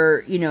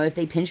 or, you know, if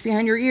they pinch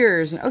behind your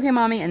ears. Okay,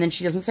 Mommy. And then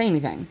she doesn't say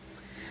anything.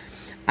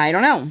 I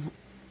don't know.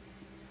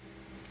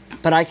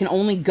 But I can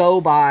only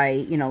go by,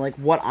 you know, like,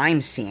 what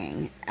I'm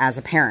seeing as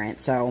a parent.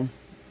 So,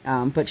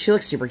 but she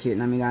looks super cute in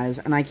them, you guys.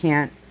 And I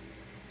can't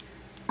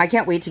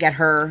wait to get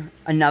her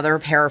another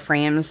pair of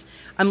frames.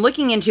 I'm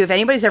looking into, if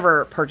anybody's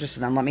ever purchased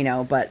them, let me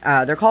know. But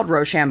they're called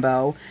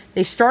Rochambeau.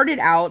 They started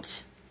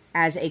out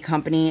as a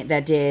company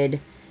that did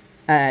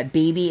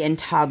baby and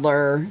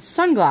toddler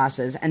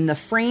sunglasses, and the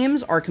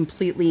frames are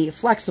completely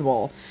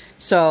flexible,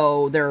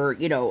 so they're,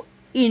 you know,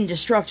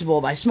 indestructible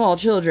by small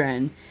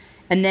children.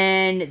 And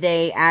then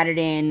they added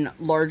in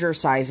larger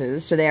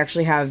sizes, so they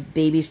actually have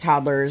babies,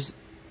 toddlers,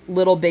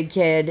 little big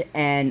kid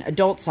and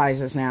adult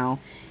sizes now.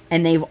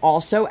 And they've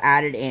also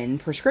added in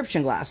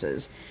prescription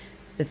glasses.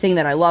 The thing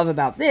that I love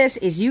about this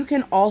is you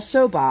can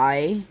also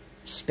buy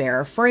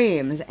spare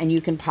frames and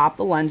you can pop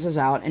the lenses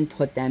out and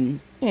put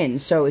them in.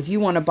 So if you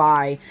want to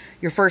buy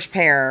your first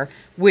pair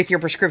with your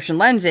prescription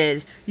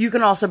lenses, you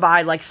can also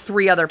buy like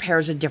 3 other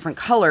pairs of different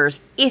colors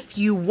if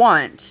you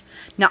want.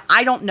 Now,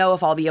 I don't know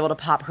if I'll be able to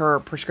pop her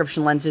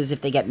prescription lenses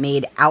if they get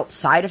made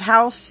outside of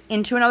house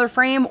into another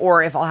frame,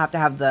 or if I'll have to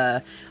have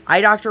the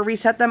eye doctor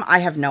reset them. I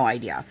have no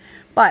idea.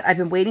 But I've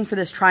been waiting for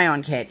this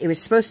try-on kit. It was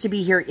supposed to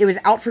be here. It was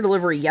out for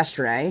delivery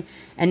yesterday,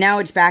 and now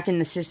it's back in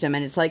the system,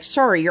 and it's like,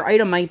 sorry, your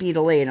item might be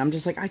delayed. I'm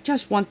just like, I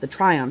just want the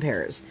try-on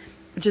pairs,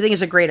 which I think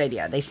is a great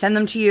idea. They send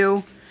them to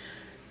you.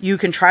 You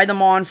can try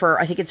them on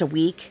for, I think it's a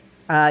week.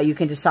 You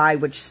can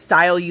decide which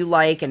style you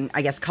like, and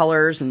I guess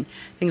colors and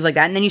things like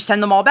that. And then you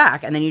send them all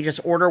back, and then you just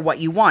order what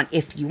you want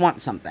if you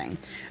want something.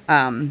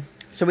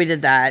 So we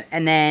did that.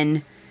 And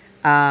then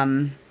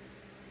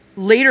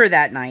later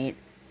that night,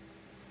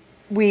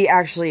 we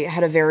actually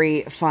had a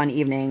very fun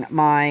evening.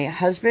 My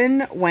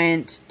husband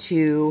went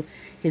to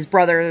his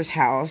brother's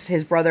house.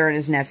 His brother and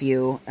his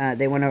nephew,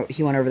 he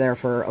went over there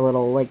for a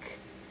little, like,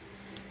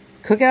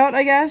 cookout,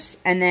 I guess.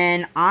 And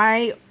then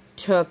I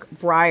took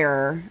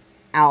Briar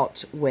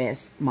out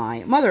with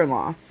my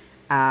mother-in-law.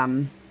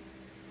 You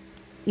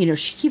know,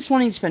 she keeps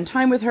wanting to spend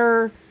time with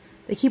her.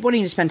 They keep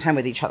wanting to spend time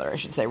with each other, I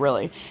should say,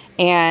 really.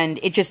 And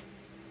it just,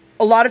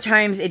 a lot of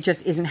times, it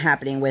just isn't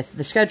happening with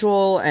the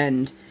schedule.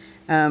 And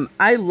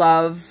I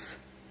love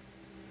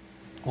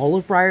all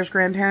of Briar's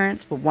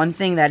grandparents, but one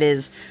thing that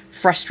is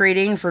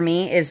frustrating for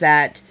me is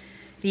that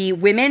the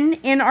women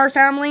in our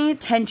family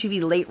tend to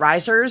be late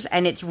risers,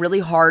 and it's really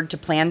hard to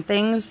plan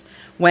things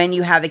when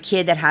you have a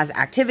kid that has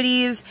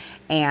activities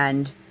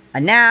and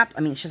a nap. I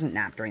mean, she doesn't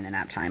nap during the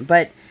nap time,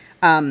 but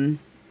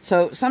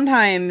so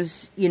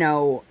sometimes, you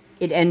know,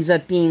 it ends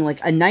up being like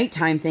a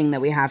nighttime thing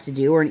that we have to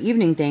do, or an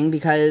evening thing,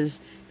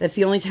 because that's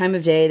the only time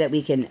of day that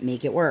we can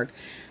make it work.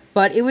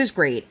 But it was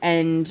great,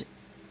 and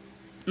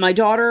my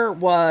daughter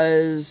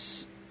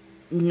was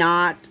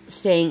not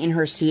staying in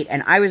her seat,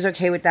 and I was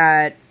okay with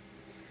that,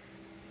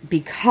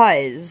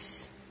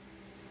 because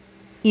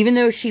even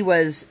though she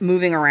was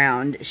moving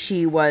around,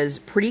 she was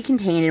pretty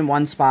contained in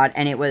one spot,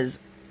 and it was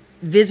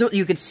visible.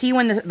 You could see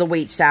when the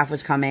wait staff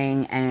was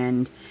coming,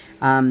 and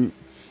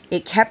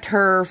it kept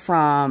her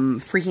from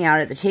freaking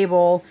out at the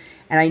table.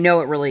 And I know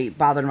it really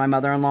bothered my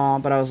mother-in-law,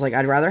 but I was like,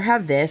 I'd rather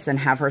have this than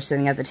have her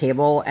sitting at the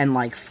table and,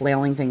 like,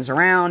 flailing things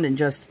around and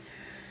just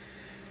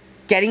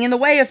getting in the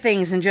way of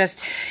things, and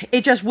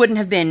it just wouldn't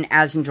have been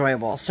as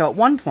enjoyable. So at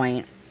one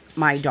point,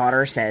 my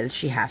daughter says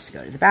she has to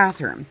go to the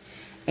bathroom.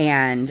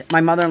 And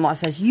my mother-in-law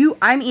says,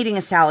 I'm eating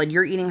a salad,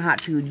 you're eating hot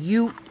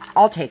food,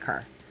 I'll take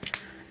her.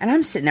 And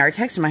I'm sitting there, I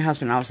texted my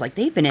husband, and I was like,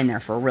 they've been in there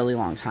for a really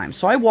long time.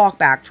 So I walk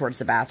back towards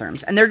the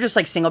bathrooms, and they're just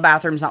like single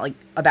bathrooms, not like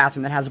a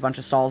bathroom that has a bunch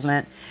of stalls in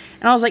it.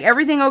 And I was like,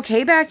 everything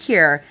okay back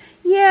here?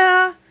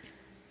 Yeah.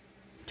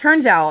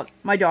 Turns out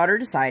my daughter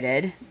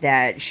decided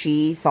that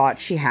she thought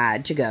she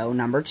had to go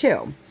number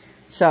 2.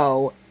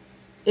 So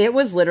it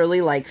was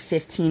literally like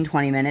 15,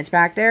 20 minutes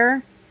back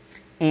there.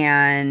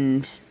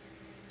 And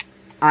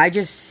I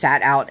just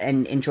sat out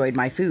and enjoyed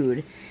my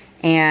food.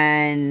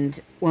 And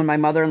when my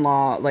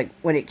mother-in-law, like,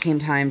 when it came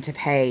time to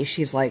pay,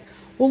 she's like,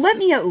 well, let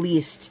me at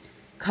least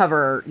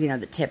cover, you know,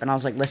 the tip. And I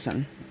was like,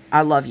 listen,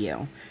 I love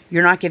you.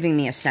 You're not giving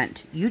me a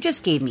cent. You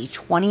just gave me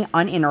 20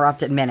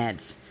 uninterrupted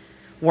minutes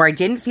where I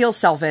didn't feel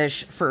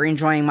selfish for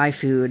enjoying my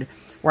food,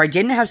 where I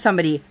didn't have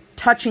somebody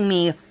touching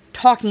me,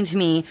 talking to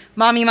me,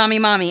 mommy, mommy,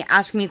 mommy,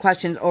 asking me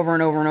questions over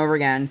and over and over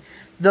again.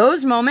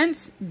 Those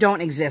moments don't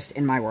exist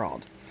in my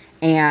world.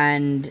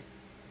 And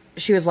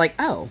she was like,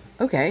 oh,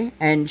 okay.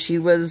 And she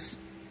was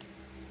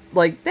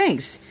like,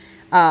 thanks.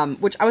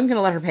 Which I wasn't going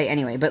to let her pay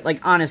anyway. But,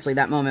 like, honestly,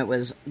 that moment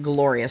was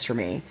glorious for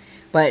me.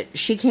 But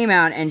she came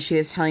out and she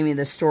was telling me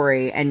this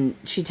story. And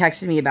she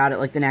texted me about it,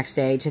 like, the next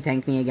day to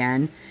thank me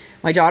again.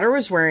 My daughter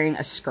was wearing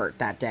a skirt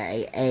that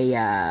day.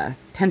 A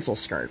pencil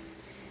skirt.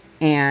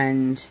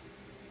 And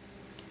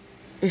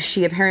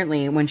she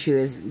apparently, when she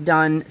was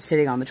done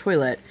sitting on the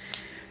toilet,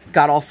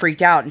 got all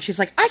freaked out. And she's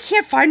like, I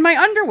can't find my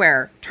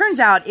underwear. Turns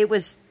out it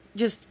was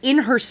just in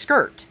her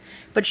skirt,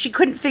 but she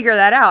couldn't figure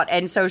that out.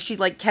 And so she,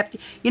 like, kept,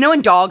 you know,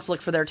 when dogs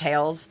look for their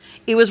tails,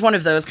 it was one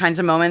of those kinds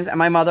of moments. And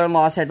my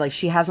mother-in-law said, like,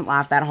 she hasn't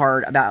laughed that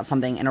hard about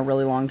something in a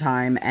really long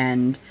time.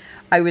 And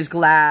I was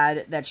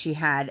glad that she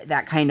had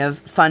that kind of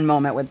fun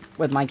moment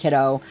with my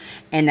kiddo,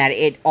 and that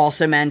it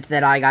also meant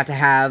that I got to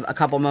have a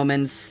couple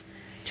moments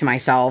to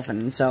myself.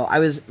 And so I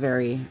was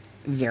very,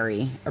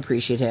 very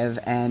appreciative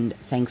and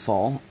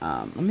thankful.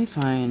 Let me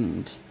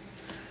find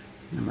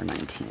number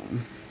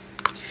 19.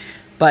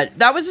 But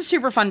that was a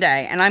super fun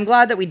day, and I'm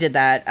glad that we did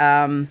that.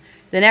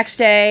 The next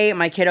day,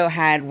 my kiddo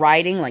had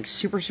riding, like,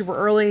 super, super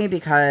early,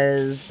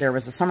 because there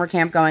was a summer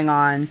camp going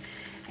on,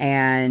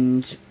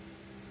 and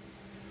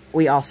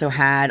we also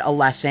had a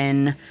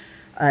lesson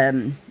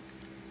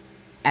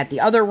at the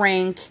other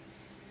rink,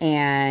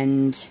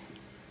 and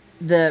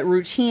the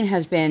routine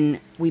has been,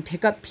 we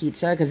pick up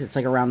pizza because it's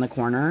like around the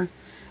corner.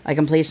 I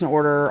can place an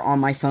order on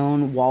my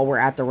phone while we're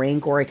at the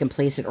rink, or I can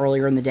place it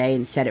earlier in the day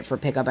and set it for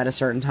pickup at a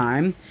certain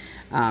time.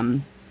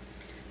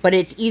 But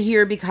it's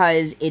easier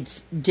because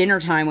it's dinner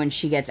time when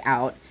she gets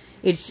out.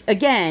 It's,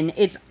 again,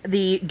 it's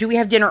the, do we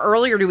have dinner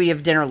early or do we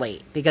have dinner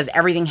late? Because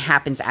everything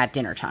happens at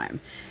dinner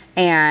time.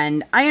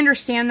 And I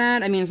understand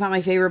that. I mean, it's not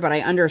my favorite, but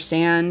I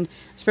understand,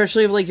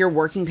 especially if, like, you're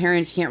working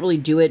parents, you can't really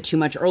do it too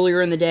much earlier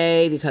in the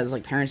day because,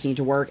 like, parents need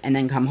to work and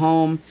then come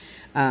home,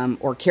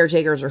 or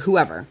caretakers or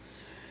whoever.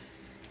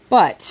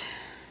 But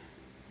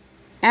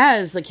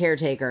as the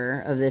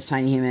caretaker of this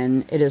tiny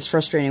human, it is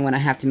frustrating when I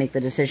have to make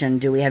the decision,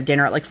 do we have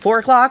dinner at, like, 4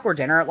 o'clock or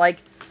dinner at,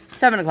 like,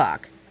 7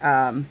 o'clock?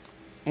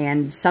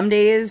 And some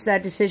days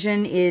that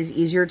decision is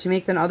easier to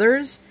make than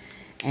others.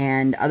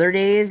 And other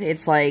days,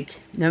 it's like,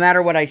 no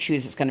matter what I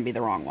choose, it's going to be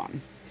the wrong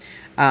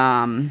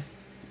one.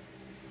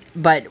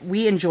 But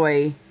we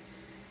enjoy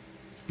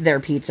their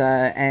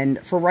pizza.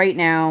 And for right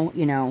now,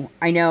 you know,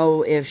 I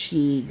know if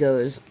she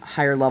goes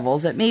higher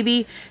levels, that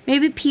maybe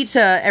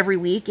pizza every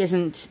week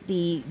isn't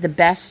the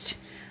best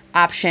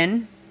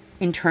option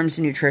in terms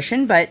of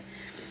nutrition. But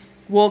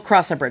we'll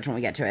cross that bridge when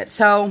we get to it.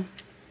 So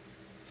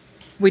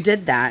we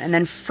did that. And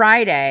then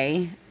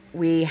Friday,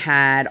 we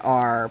had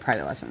our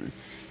private lesson.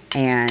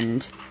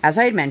 And as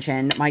I had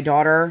mentioned, my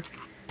daughter,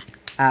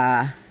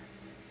 her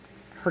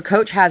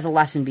coach has a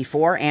lesson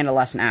before and a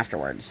lesson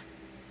afterwards.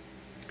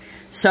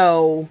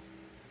 So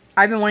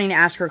I've been wanting to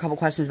ask her a couple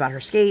questions about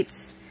her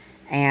skates.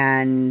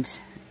 And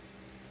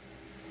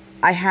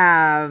I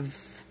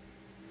have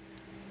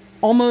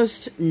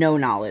almost no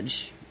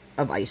knowledge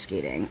of ice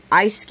skating.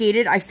 I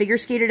figure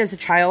skated as a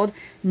child,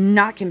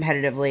 not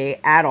competitively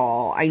at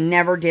all. I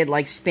never did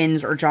like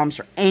spins or jumps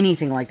or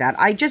anything like that.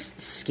 I just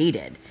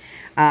skated.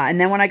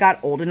 And then when I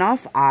got old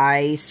enough,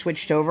 I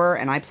switched over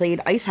and I played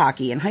ice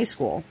hockey in high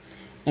school.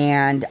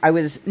 And I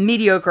was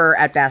mediocre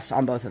at best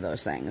on both of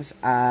those things.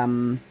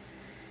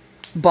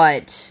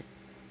 But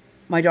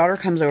my daughter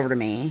comes over to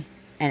me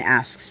and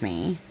asks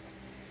me,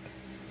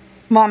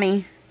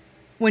 Mommy,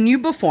 when you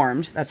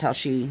performed, that's how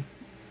she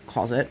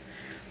calls it,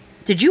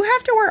 did you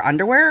have to wear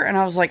underwear? And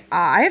I was like,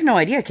 I have no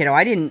idea, kiddo.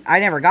 I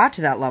never got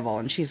to that level.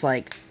 And she's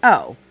like,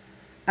 oh.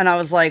 And I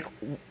was like,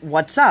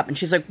 what's up? And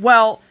she's like,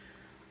 well,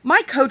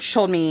 my coach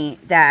told me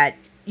that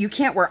you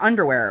can't wear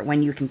underwear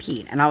when you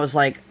compete. And I was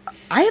like,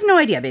 I have no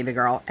idea, baby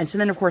girl. And so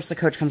then, of course, the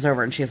coach comes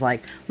over and she's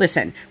like,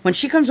 listen, when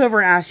she comes over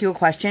and asks you a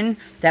question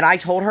that I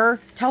told her,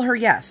 tell her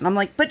yes. And I'm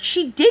like, but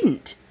she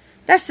didn't.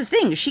 That's the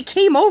thing. She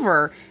came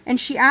over and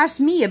she asked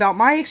me about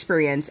my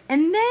experience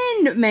and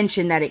then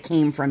mentioned that it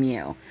came from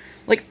you.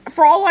 Like,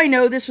 for all I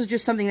know, this was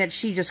just something that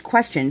she just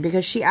questioned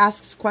because she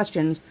asks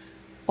questions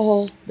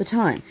all the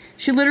time.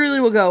 She literally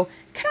will go,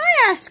 can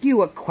I ask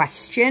you a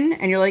question?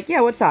 And you're like,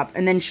 yeah, what's up?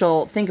 And then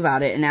she'll think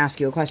about it and ask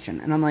you a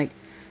question. And I'm like,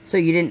 so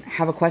you didn't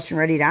have a question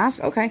ready to ask?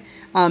 Okay.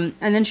 And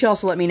then she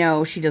also let me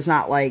know she does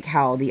not like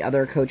how the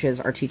other coaches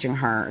are teaching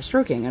her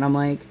stroking. And I'm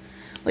like,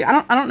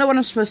 I don't know what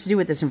I'm supposed to do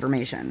with this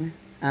information.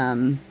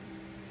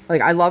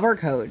 Like, I love our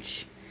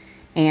coach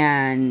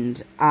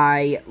and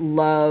I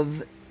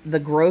love the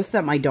growth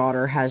that my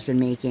daughter has been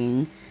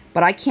making,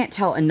 but I can't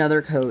tell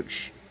another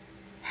coach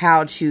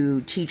how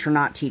to teach or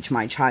not teach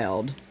my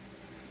child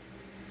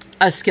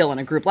a skill in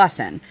a group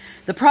lesson.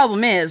 The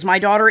problem is my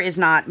daughter is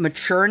not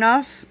mature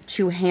enough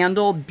to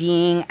handle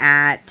being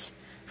at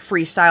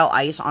freestyle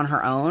ice on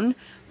her own,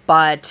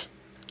 but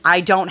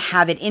I don't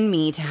have it in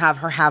me to have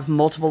her have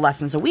multiple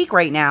lessons a week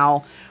right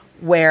now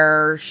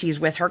where she's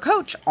with her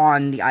coach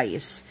on the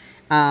ice.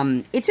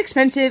 It's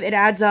expensive, it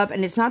adds up,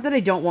 and it's not that I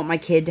don't want my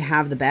kid to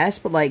have the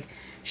best, but like,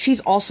 she's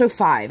also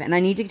 5, and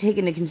I need to take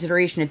into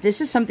consideration if this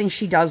is something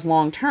she does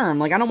long term.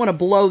 Like, I don't want to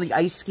blow the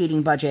ice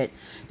skating budget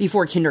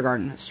before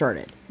kindergarten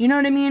started. You know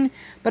what I mean?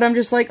 But I'm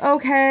just like,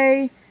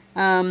 okay,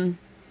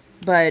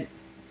 but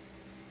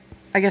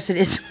I guess it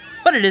is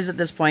what it is at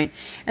this point.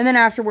 And then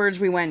afterwards,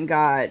 we went and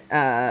got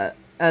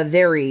a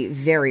very,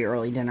 very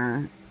early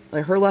dinner.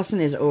 Like, her lesson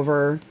is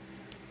over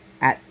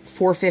at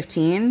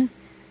 4:15,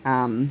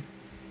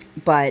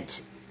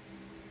 but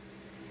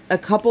a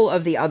couple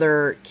of the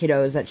other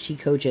kiddos that she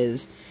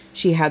coaches,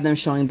 she had them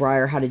showing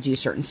Briar how to do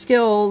certain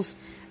skills,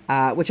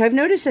 which I've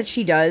noticed that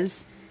she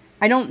does.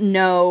 I don't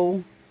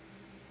know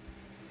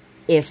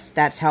if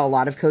that's how a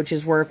lot of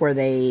coaches work, where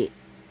they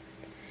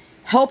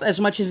help as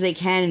much as they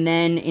can, and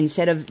then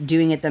instead of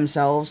doing it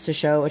themselves to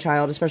show a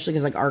child, especially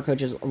because like our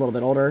coach is a little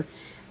bit older,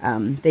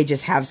 they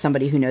just have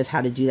somebody who knows how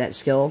to do that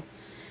skill.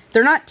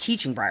 They're not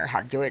teaching Briar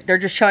how to do it. They're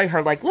just showing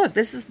her, like, look,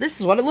 this is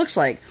what it looks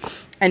like.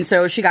 And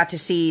so she got to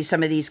see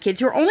some of these kids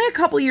who are only a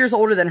couple years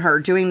older than her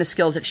doing the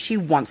skills that she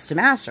wants to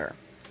master.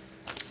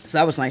 So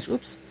that was nice.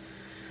 Oops.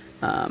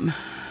 Right.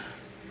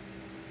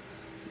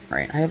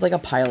 I have like a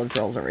pile of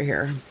drills over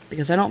here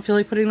because I don't feel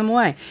like putting them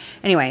away.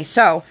 Anyway,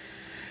 so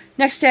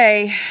next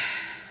day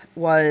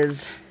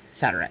was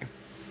Saturday.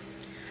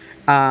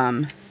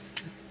 I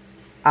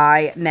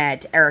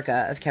met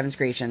Erica of Kevin's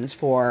Creations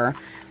for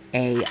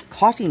a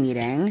coffee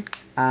meeting.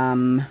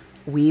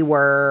 We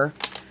were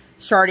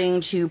starting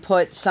to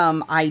put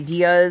some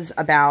ideas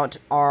about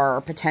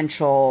our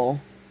potential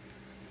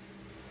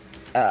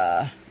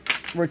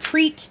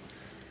retreat,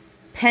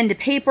 pen to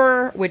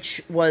paper,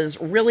 which was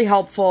really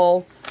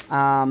helpful. Sorry,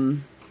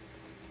 I'm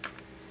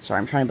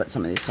trying to put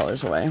some of these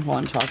colors away while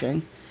I'm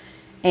talking.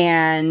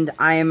 And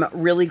I'm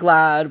really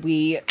glad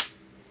we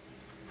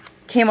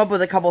came up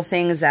with a couple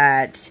things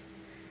that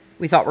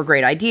we thought were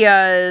great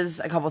ideas,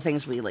 a couple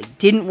things we like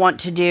didn't want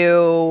to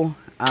do.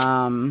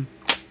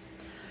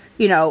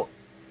 You know,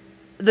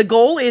 the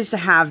goal is to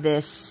have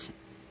this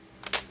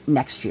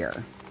next year,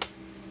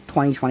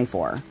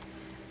 2024.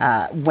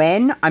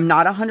 When, I'm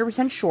not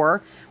 100%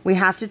 sure. We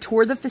have to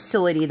tour the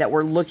facility that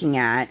we're looking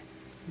at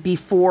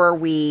before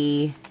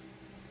we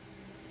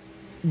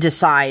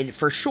decide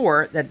for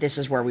sure that this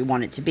is where we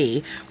want it to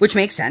be, which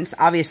makes sense.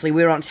 Obviously,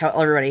 we don't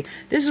tell everybody,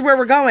 this is where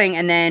we're going,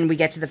 and then we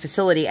get to the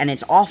facility and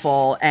it's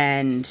awful,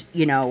 and,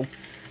 you know,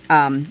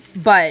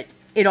 but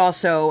it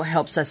also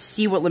helps us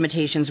see what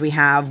limitations we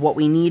have, what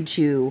we need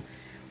to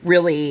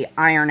really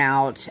iron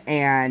out,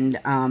 and,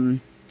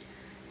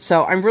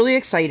 so I'm really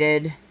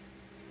excited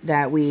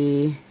that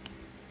we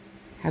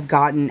have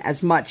gotten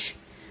as much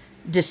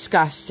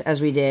discussed as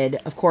we did.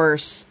 Of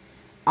course,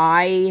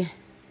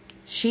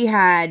 she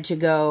had to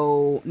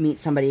go meet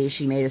somebody.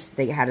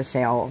 They had a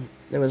sale.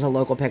 There was a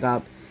local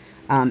pickup.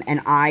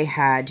 And I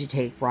had to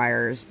take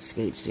Briar's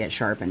skates to get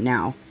sharpened.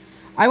 Now,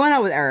 I went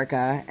out with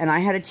Erica, and I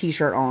had a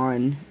t-shirt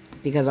on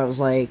because I was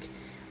like,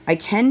 I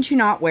tend to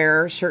not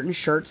wear certain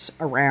shirts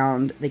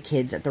around the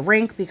kids at the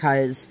rink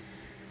because,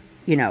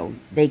 you know,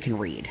 they can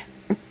read.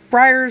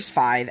 Briar's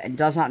 5 and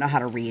does not know how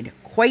to read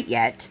quite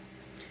yet.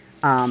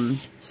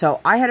 So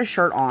I had a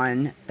shirt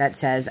on that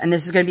says, and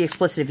this is going to be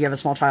explicit if you have a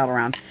small child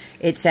around.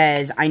 It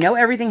says, I know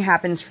everything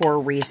happens for a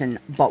reason,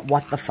 but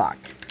what the fuck?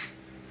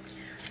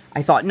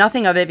 I thought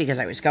nothing of it because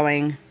I was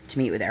going to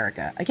meet with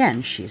Erica.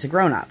 Again, she's a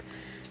grown-up.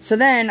 So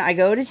then I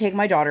go to take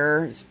my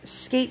daughter's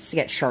skates to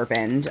get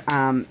sharpened.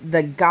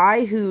 The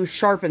guy who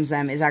sharpens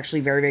them is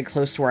actually very, very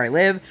close to where I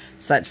live.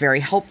 So that's very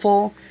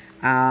helpful.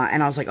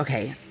 And I was like,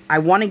 okay, I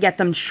want to get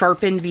them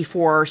sharpened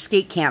before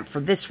skate camp for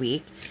this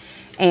week.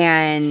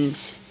 And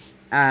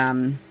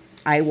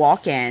I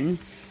walk in,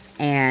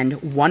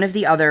 and one of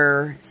the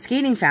other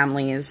skating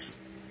families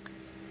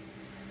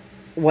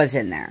was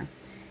in there.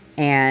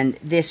 And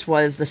this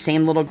was the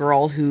same little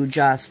girl who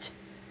just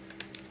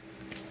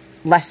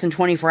less than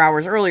 24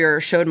 hours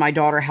earlier showed my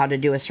daughter how to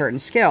do a certain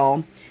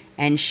skill.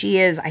 And she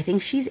is, I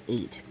think she's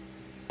 8.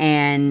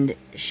 And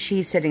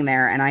she's sitting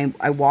there, and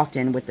I walked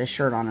in with this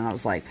shirt on, and I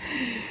was like...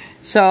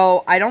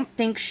 So, I don't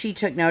think she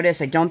took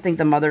notice. I don't think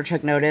the mother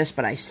took notice,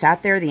 but I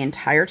sat there the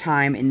entire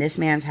time in this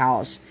man's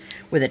house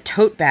with a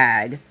tote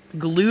bag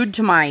glued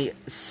to my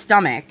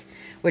stomach,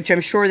 which I'm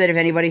sure that if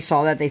anybody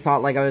saw that, they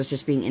thought like I was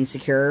just being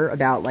insecure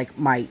about like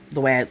the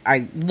way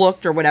I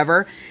looked or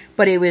whatever.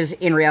 But it was,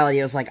 in reality,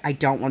 it was like, I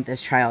don't want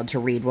this child to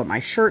read what my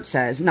shirt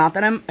says. Not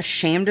that I'm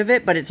ashamed of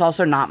it, but it's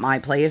also not my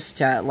place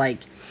to like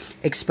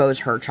expose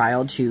her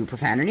child to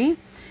profanity.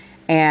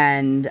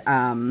 And,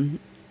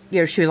 you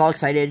know, she was all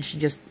excited. She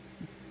just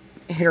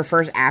hit her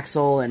first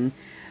axle and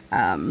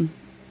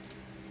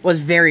was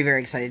very,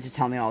 very excited to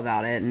tell me all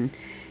about it.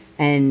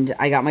 And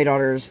I got my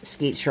daughter's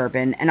skates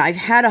sharpened. And I've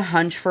had a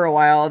hunch for a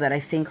while that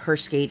I think her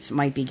skates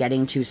might be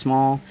getting too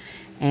small.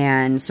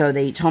 And so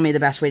they told me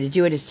the best way to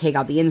do it is to take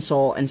out the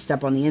insole and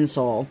step on the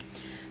insole.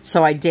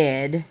 So I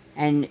did.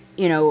 And,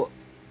 you know,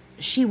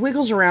 she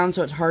wiggles around,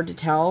 so it's hard to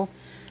tell.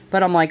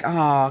 But I'm like,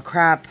 oh,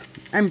 crap.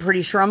 I'm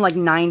pretty sure, I'm like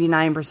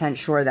 99%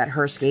 sure that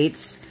her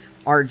skates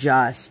are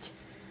just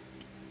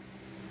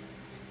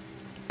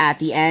at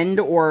the end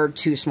or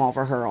too small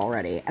for her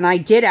already. And I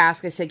did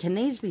ask, I said, can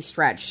these be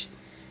stretched?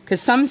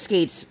 Because some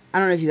skates, I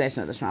don't know if you guys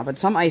know this or not, but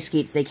some ice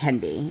skates, they can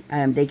be.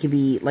 They can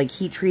be like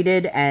heat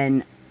treated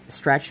and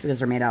stretched because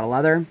they're made out of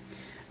leather.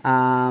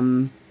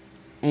 And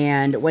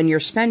when you're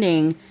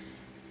spending,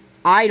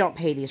 I don't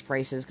pay these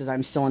prices because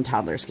I'm still in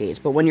toddler skates,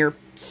 but when you're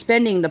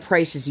spending the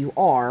prices you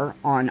are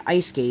on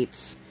ice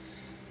skates,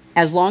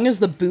 as long as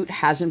the boot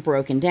hasn't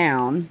broken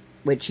down,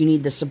 which you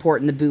need the support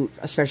in the boot,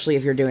 especially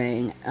if you're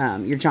doing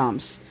your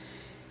jumps.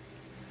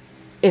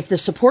 If the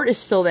support is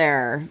still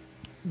there,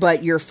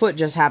 but your foot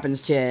just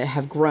happens to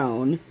have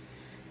grown,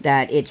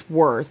 that it's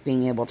worth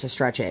being able to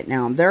stretch it.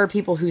 Now, there are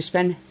people who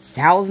spend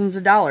thousands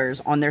of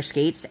dollars on their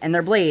skates and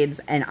their blades,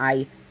 and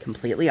I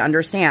completely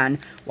understand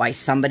why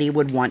somebody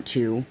would want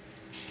to,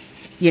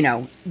 you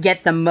know,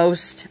 get the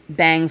most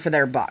bang for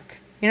their buck.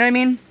 You know what I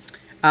mean?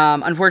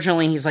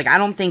 Unfortunately, he's like, I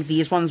don't think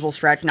these ones will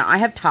stretch. Now, I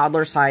have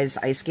toddler-sized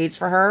ice skates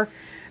for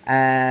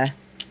her,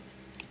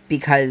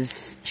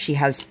 because she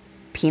has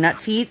peanut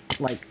feet,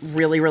 like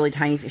really, really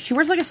tiny feet. She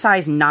wears like a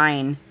size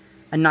 9,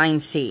 a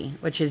 9C,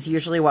 which is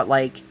usually what,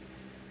 like,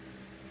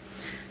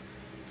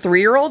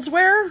 3-year-olds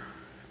wear,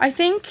 I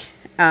think.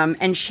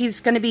 And she's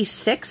going to be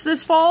 6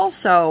 this fall,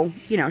 so,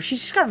 you know,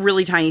 she's just got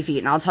really tiny feet,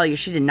 and I'll tell you,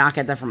 she did not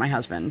get that from my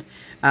husband.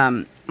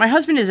 My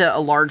husband is a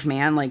large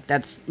man, like,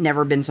 that's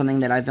never been something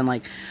that I've been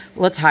like,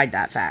 let's hide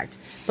that fact.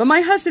 But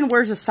my husband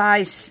wears a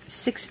size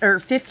 6 or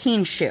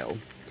 15 shoe.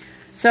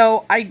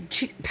 So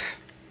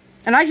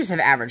and I just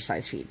have average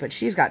size feet, but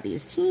she's got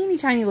these teeny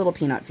tiny little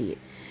peanut feet.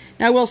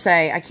 Now, I will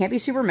say, I can't be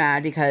super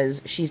mad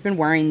because she's been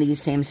wearing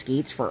these same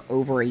skates for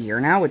over a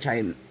year now, which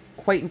I'm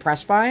quite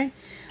impressed by.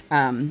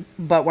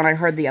 But when I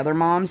heard the other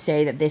mom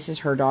say that this is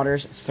her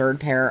daughter's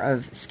 3rd pair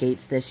of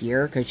skates this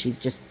year because she's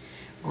just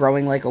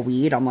growing like a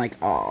weed, I'm like,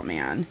 oh,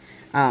 man.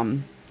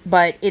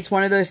 But it's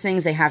one of those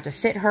things, they have to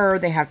fit her.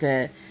 They have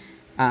to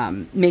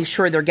make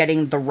sure they're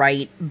getting the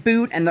right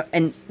boot.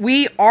 And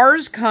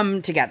ours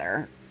come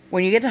together.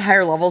 When you get to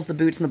higher levels, the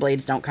boots and the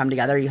blades don't come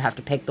together. You have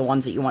to pick the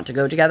ones that you want to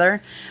go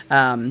together.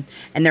 And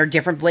there are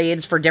different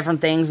blades for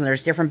different things. And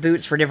there's different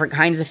boots for different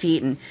kinds of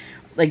feet. And,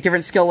 like,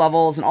 different skill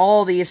levels. And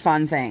all these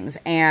fun things.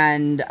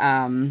 And,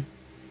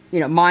 you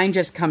know, mine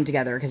just come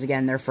together. Because,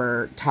 again, they're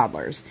for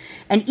toddlers.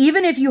 And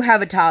even if you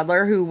have a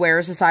toddler who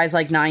wears a size,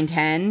 like, 9,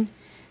 10.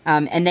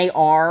 And they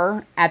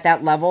are at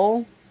that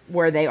level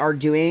where they are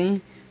doing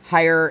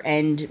higher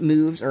end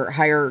moves or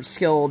higher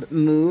skilled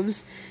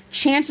moves,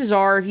 chances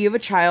are if you have a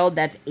child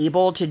that's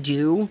able to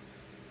do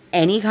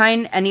any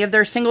of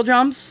their single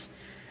jumps,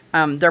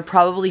 they're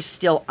probably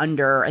still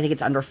under, I think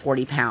it's under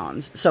 40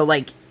 pounds. So,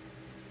 like,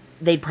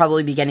 they'd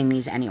probably be getting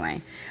these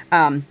anyway.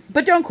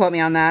 But don't quote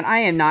me on that. I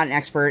am not an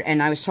expert.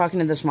 And I was talking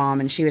to this mom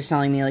and she was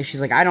telling me, like,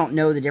 she's like, I don't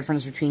know the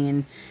difference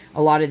between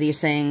a lot of these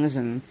things.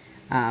 And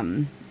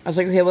I was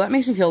like, okay, well, that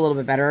makes me feel a little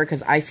bit better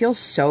because I feel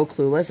so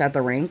clueless at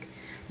the rink.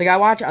 Like, I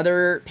watch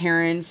other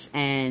parents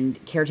and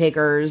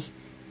caretakers,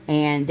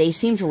 and they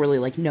seem to really,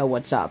 like, know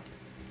what's up.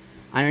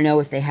 I don't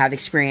know if they have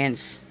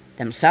experience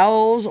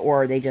themselves,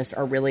 or they just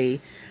are really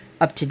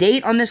up to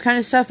date on this kind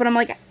of stuff, but I'm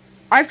like,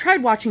 I've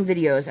tried watching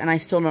videos, and I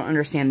still don't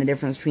understand the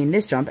difference between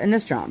this jump and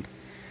this jump.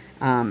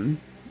 I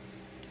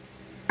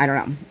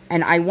don't know.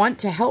 And I want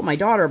to help my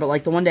daughter, but,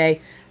 like, the one day,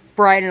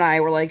 Brian and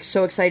I were, like,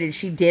 so excited.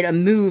 She did a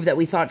move that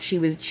we thought she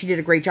did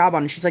a great job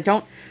on, and she's like,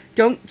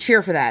 don't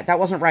cheer for that. That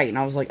wasn't right. And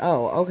I was like,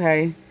 oh,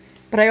 okay.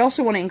 But I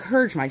also want to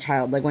encourage my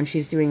child, like, when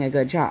she's doing a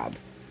good job.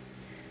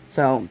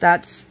 So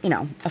that's, you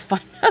know, a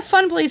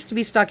fun place to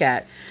be stuck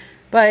at.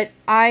 But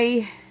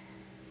I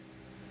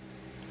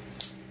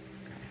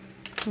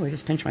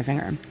just pinched my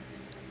finger.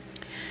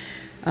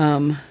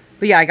 But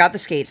yeah, I got the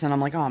skates, and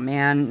I'm like, oh,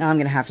 man, now I'm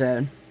going to have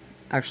to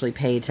actually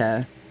pay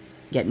to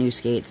get new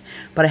skates.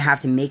 But I have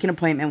to make an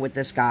appointment with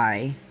this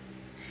guy,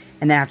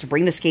 and then I have to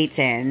bring the skates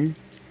in,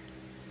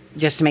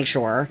 just to make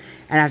sure.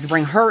 And I have to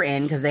bring her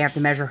in because they have to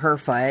measure her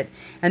foot.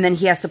 And then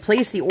he has to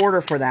place the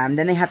order for them.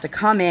 Then they have to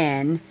come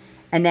in.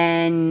 And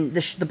then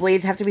the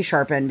blades have to be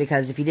sharpened.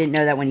 Because if you didn't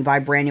know that, when you buy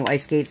brand new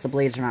ice skates, the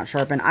blades are not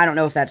sharpened. I don't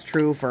know if that's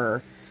true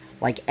for,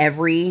 like,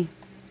 every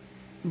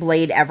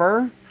blade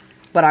ever.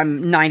 But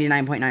I'm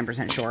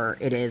 99.9% sure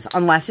it is.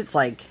 Unless it's,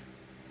 like,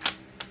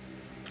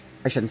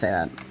 I shouldn't say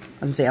that. I was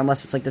going to say,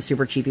 unless it's, like, the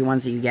super cheapy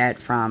ones that you get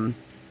from,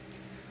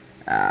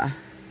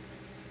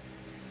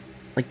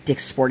 like,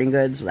 Dick's Sporting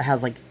Goods that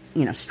has, like,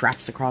 you know,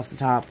 straps across the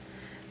top.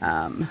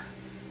 But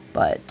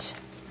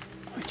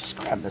let me just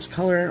grab this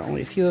color.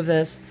 Only a few of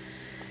this.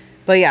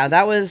 But yeah,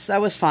 that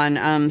was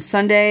fun.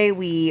 Sunday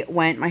we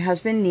went. My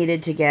husband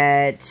needed to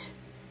get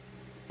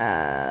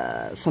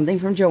something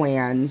from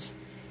Joann's,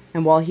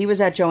 and while he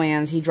was at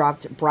Joann's, he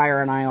dropped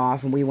Briar and I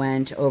off, and we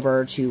went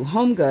over to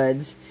Home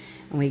Goods,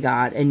 and we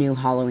got a new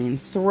Halloween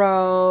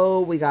throw.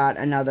 We got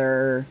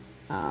another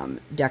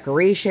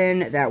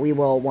decoration that we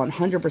will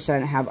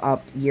 100% have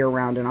up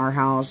year-round in our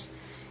house.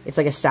 It's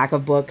like a stack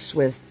of books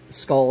with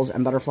skulls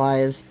and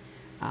butterflies.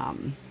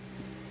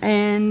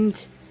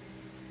 And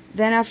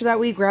then after that,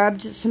 we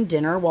grabbed some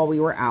dinner while we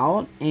were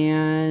out,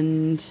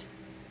 and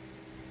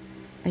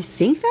I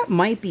think that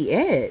might be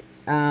it.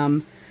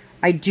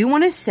 I do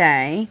want to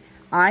say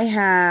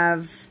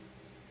I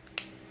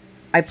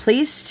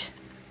placed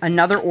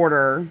another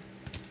order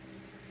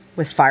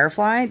with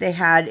Firefly. They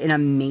had an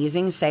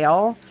amazing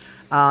sale.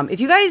 If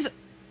you guys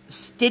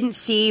didn't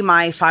see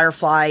my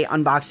Firefly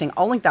unboxing,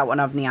 I'll link that one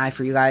up in the eye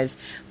for you guys.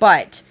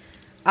 But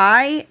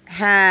I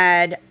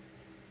had,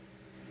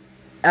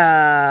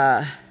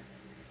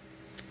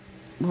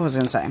 what was I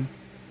going to say?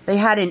 They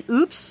had an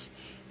Oops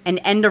and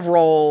End of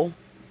Roll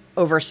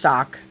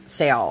overstock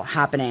sale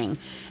happening.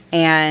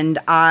 And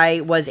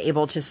I was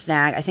able to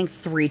snag, I think,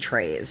 3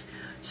 trays.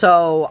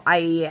 So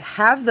I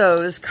have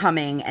those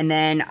coming, and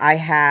then I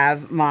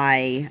have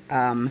my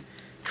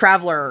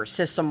Traveler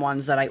system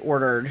ones that I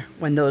ordered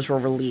when those were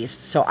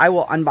released. So I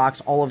will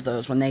unbox all of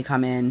those when they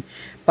come in.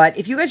 But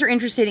if you guys are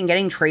interested in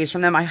getting trays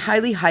from them, I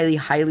highly, highly,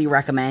 highly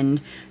recommend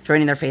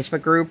joining their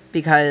Facebook group,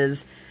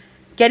 because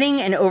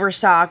getting an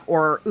overstock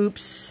or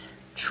Oops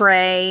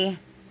tray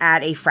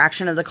at a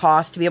fraction of the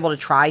cost to be able to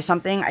try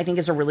something, I think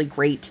is a really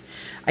great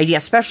idea,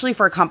 especially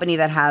for a company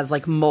that has,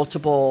 like,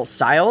 multiple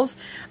styles.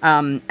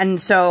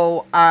 And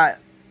so, I'm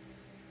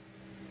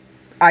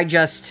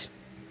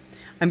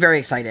very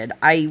excited.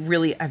 I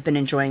really have been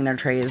enjoying their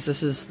trays.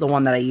 This is the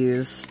one that I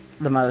use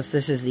the most.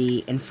 This is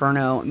the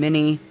Inferno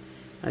Mini,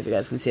 I don't know if you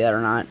guys can see that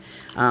or not.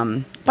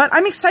 But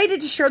I'm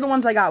excited to share the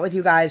ones I got with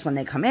you guys when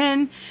they come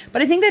in.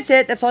 But I think that's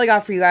it. That's all I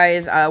got for you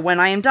guys. When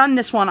I am done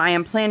this one, I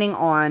am planning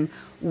on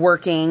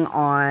working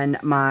on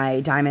my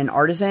Diamond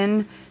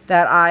Artisan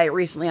that I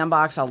recently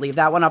unboxed. I'll leave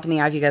that one up in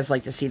the eye if you guys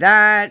like to see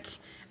that.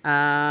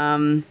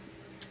 But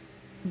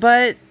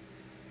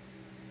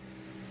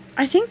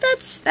I think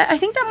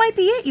that might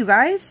be it, you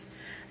guys.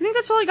 I think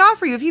that's all I got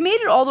for you. If you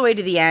made it all the way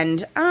to the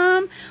end,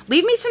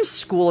 leave me some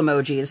school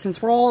emojis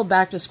since we're all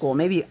back to school.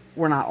 Maybe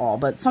we're not all,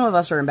 but some of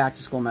us are in back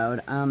to school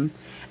mode. And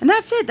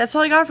that's it. That's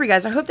all I got for you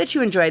guys. I hope that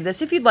you enjoyed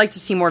this. If you'd like to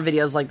see more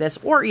videos like this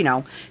or, you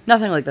know,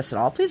 nothing like this at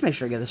all, please make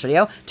sure to give this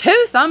video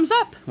 2 thumbs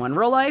up. 1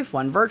 real life,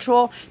 1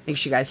 virtual. Make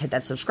sure you guys hit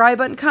that subscribe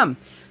button. Come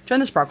join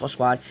the Sparkle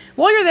Squad.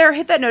 While you're there,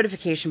 hit that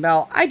notification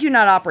bell. I do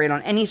not operate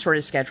on any sort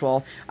of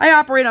schedule. I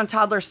operate on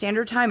toddler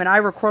standard time, and I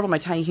record when my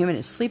tiny human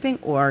is sleeping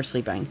or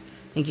sleeping.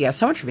 Thank you guys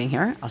so much for being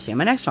here. I'll see you in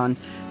my next one.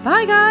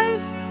 Bye,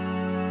 guys.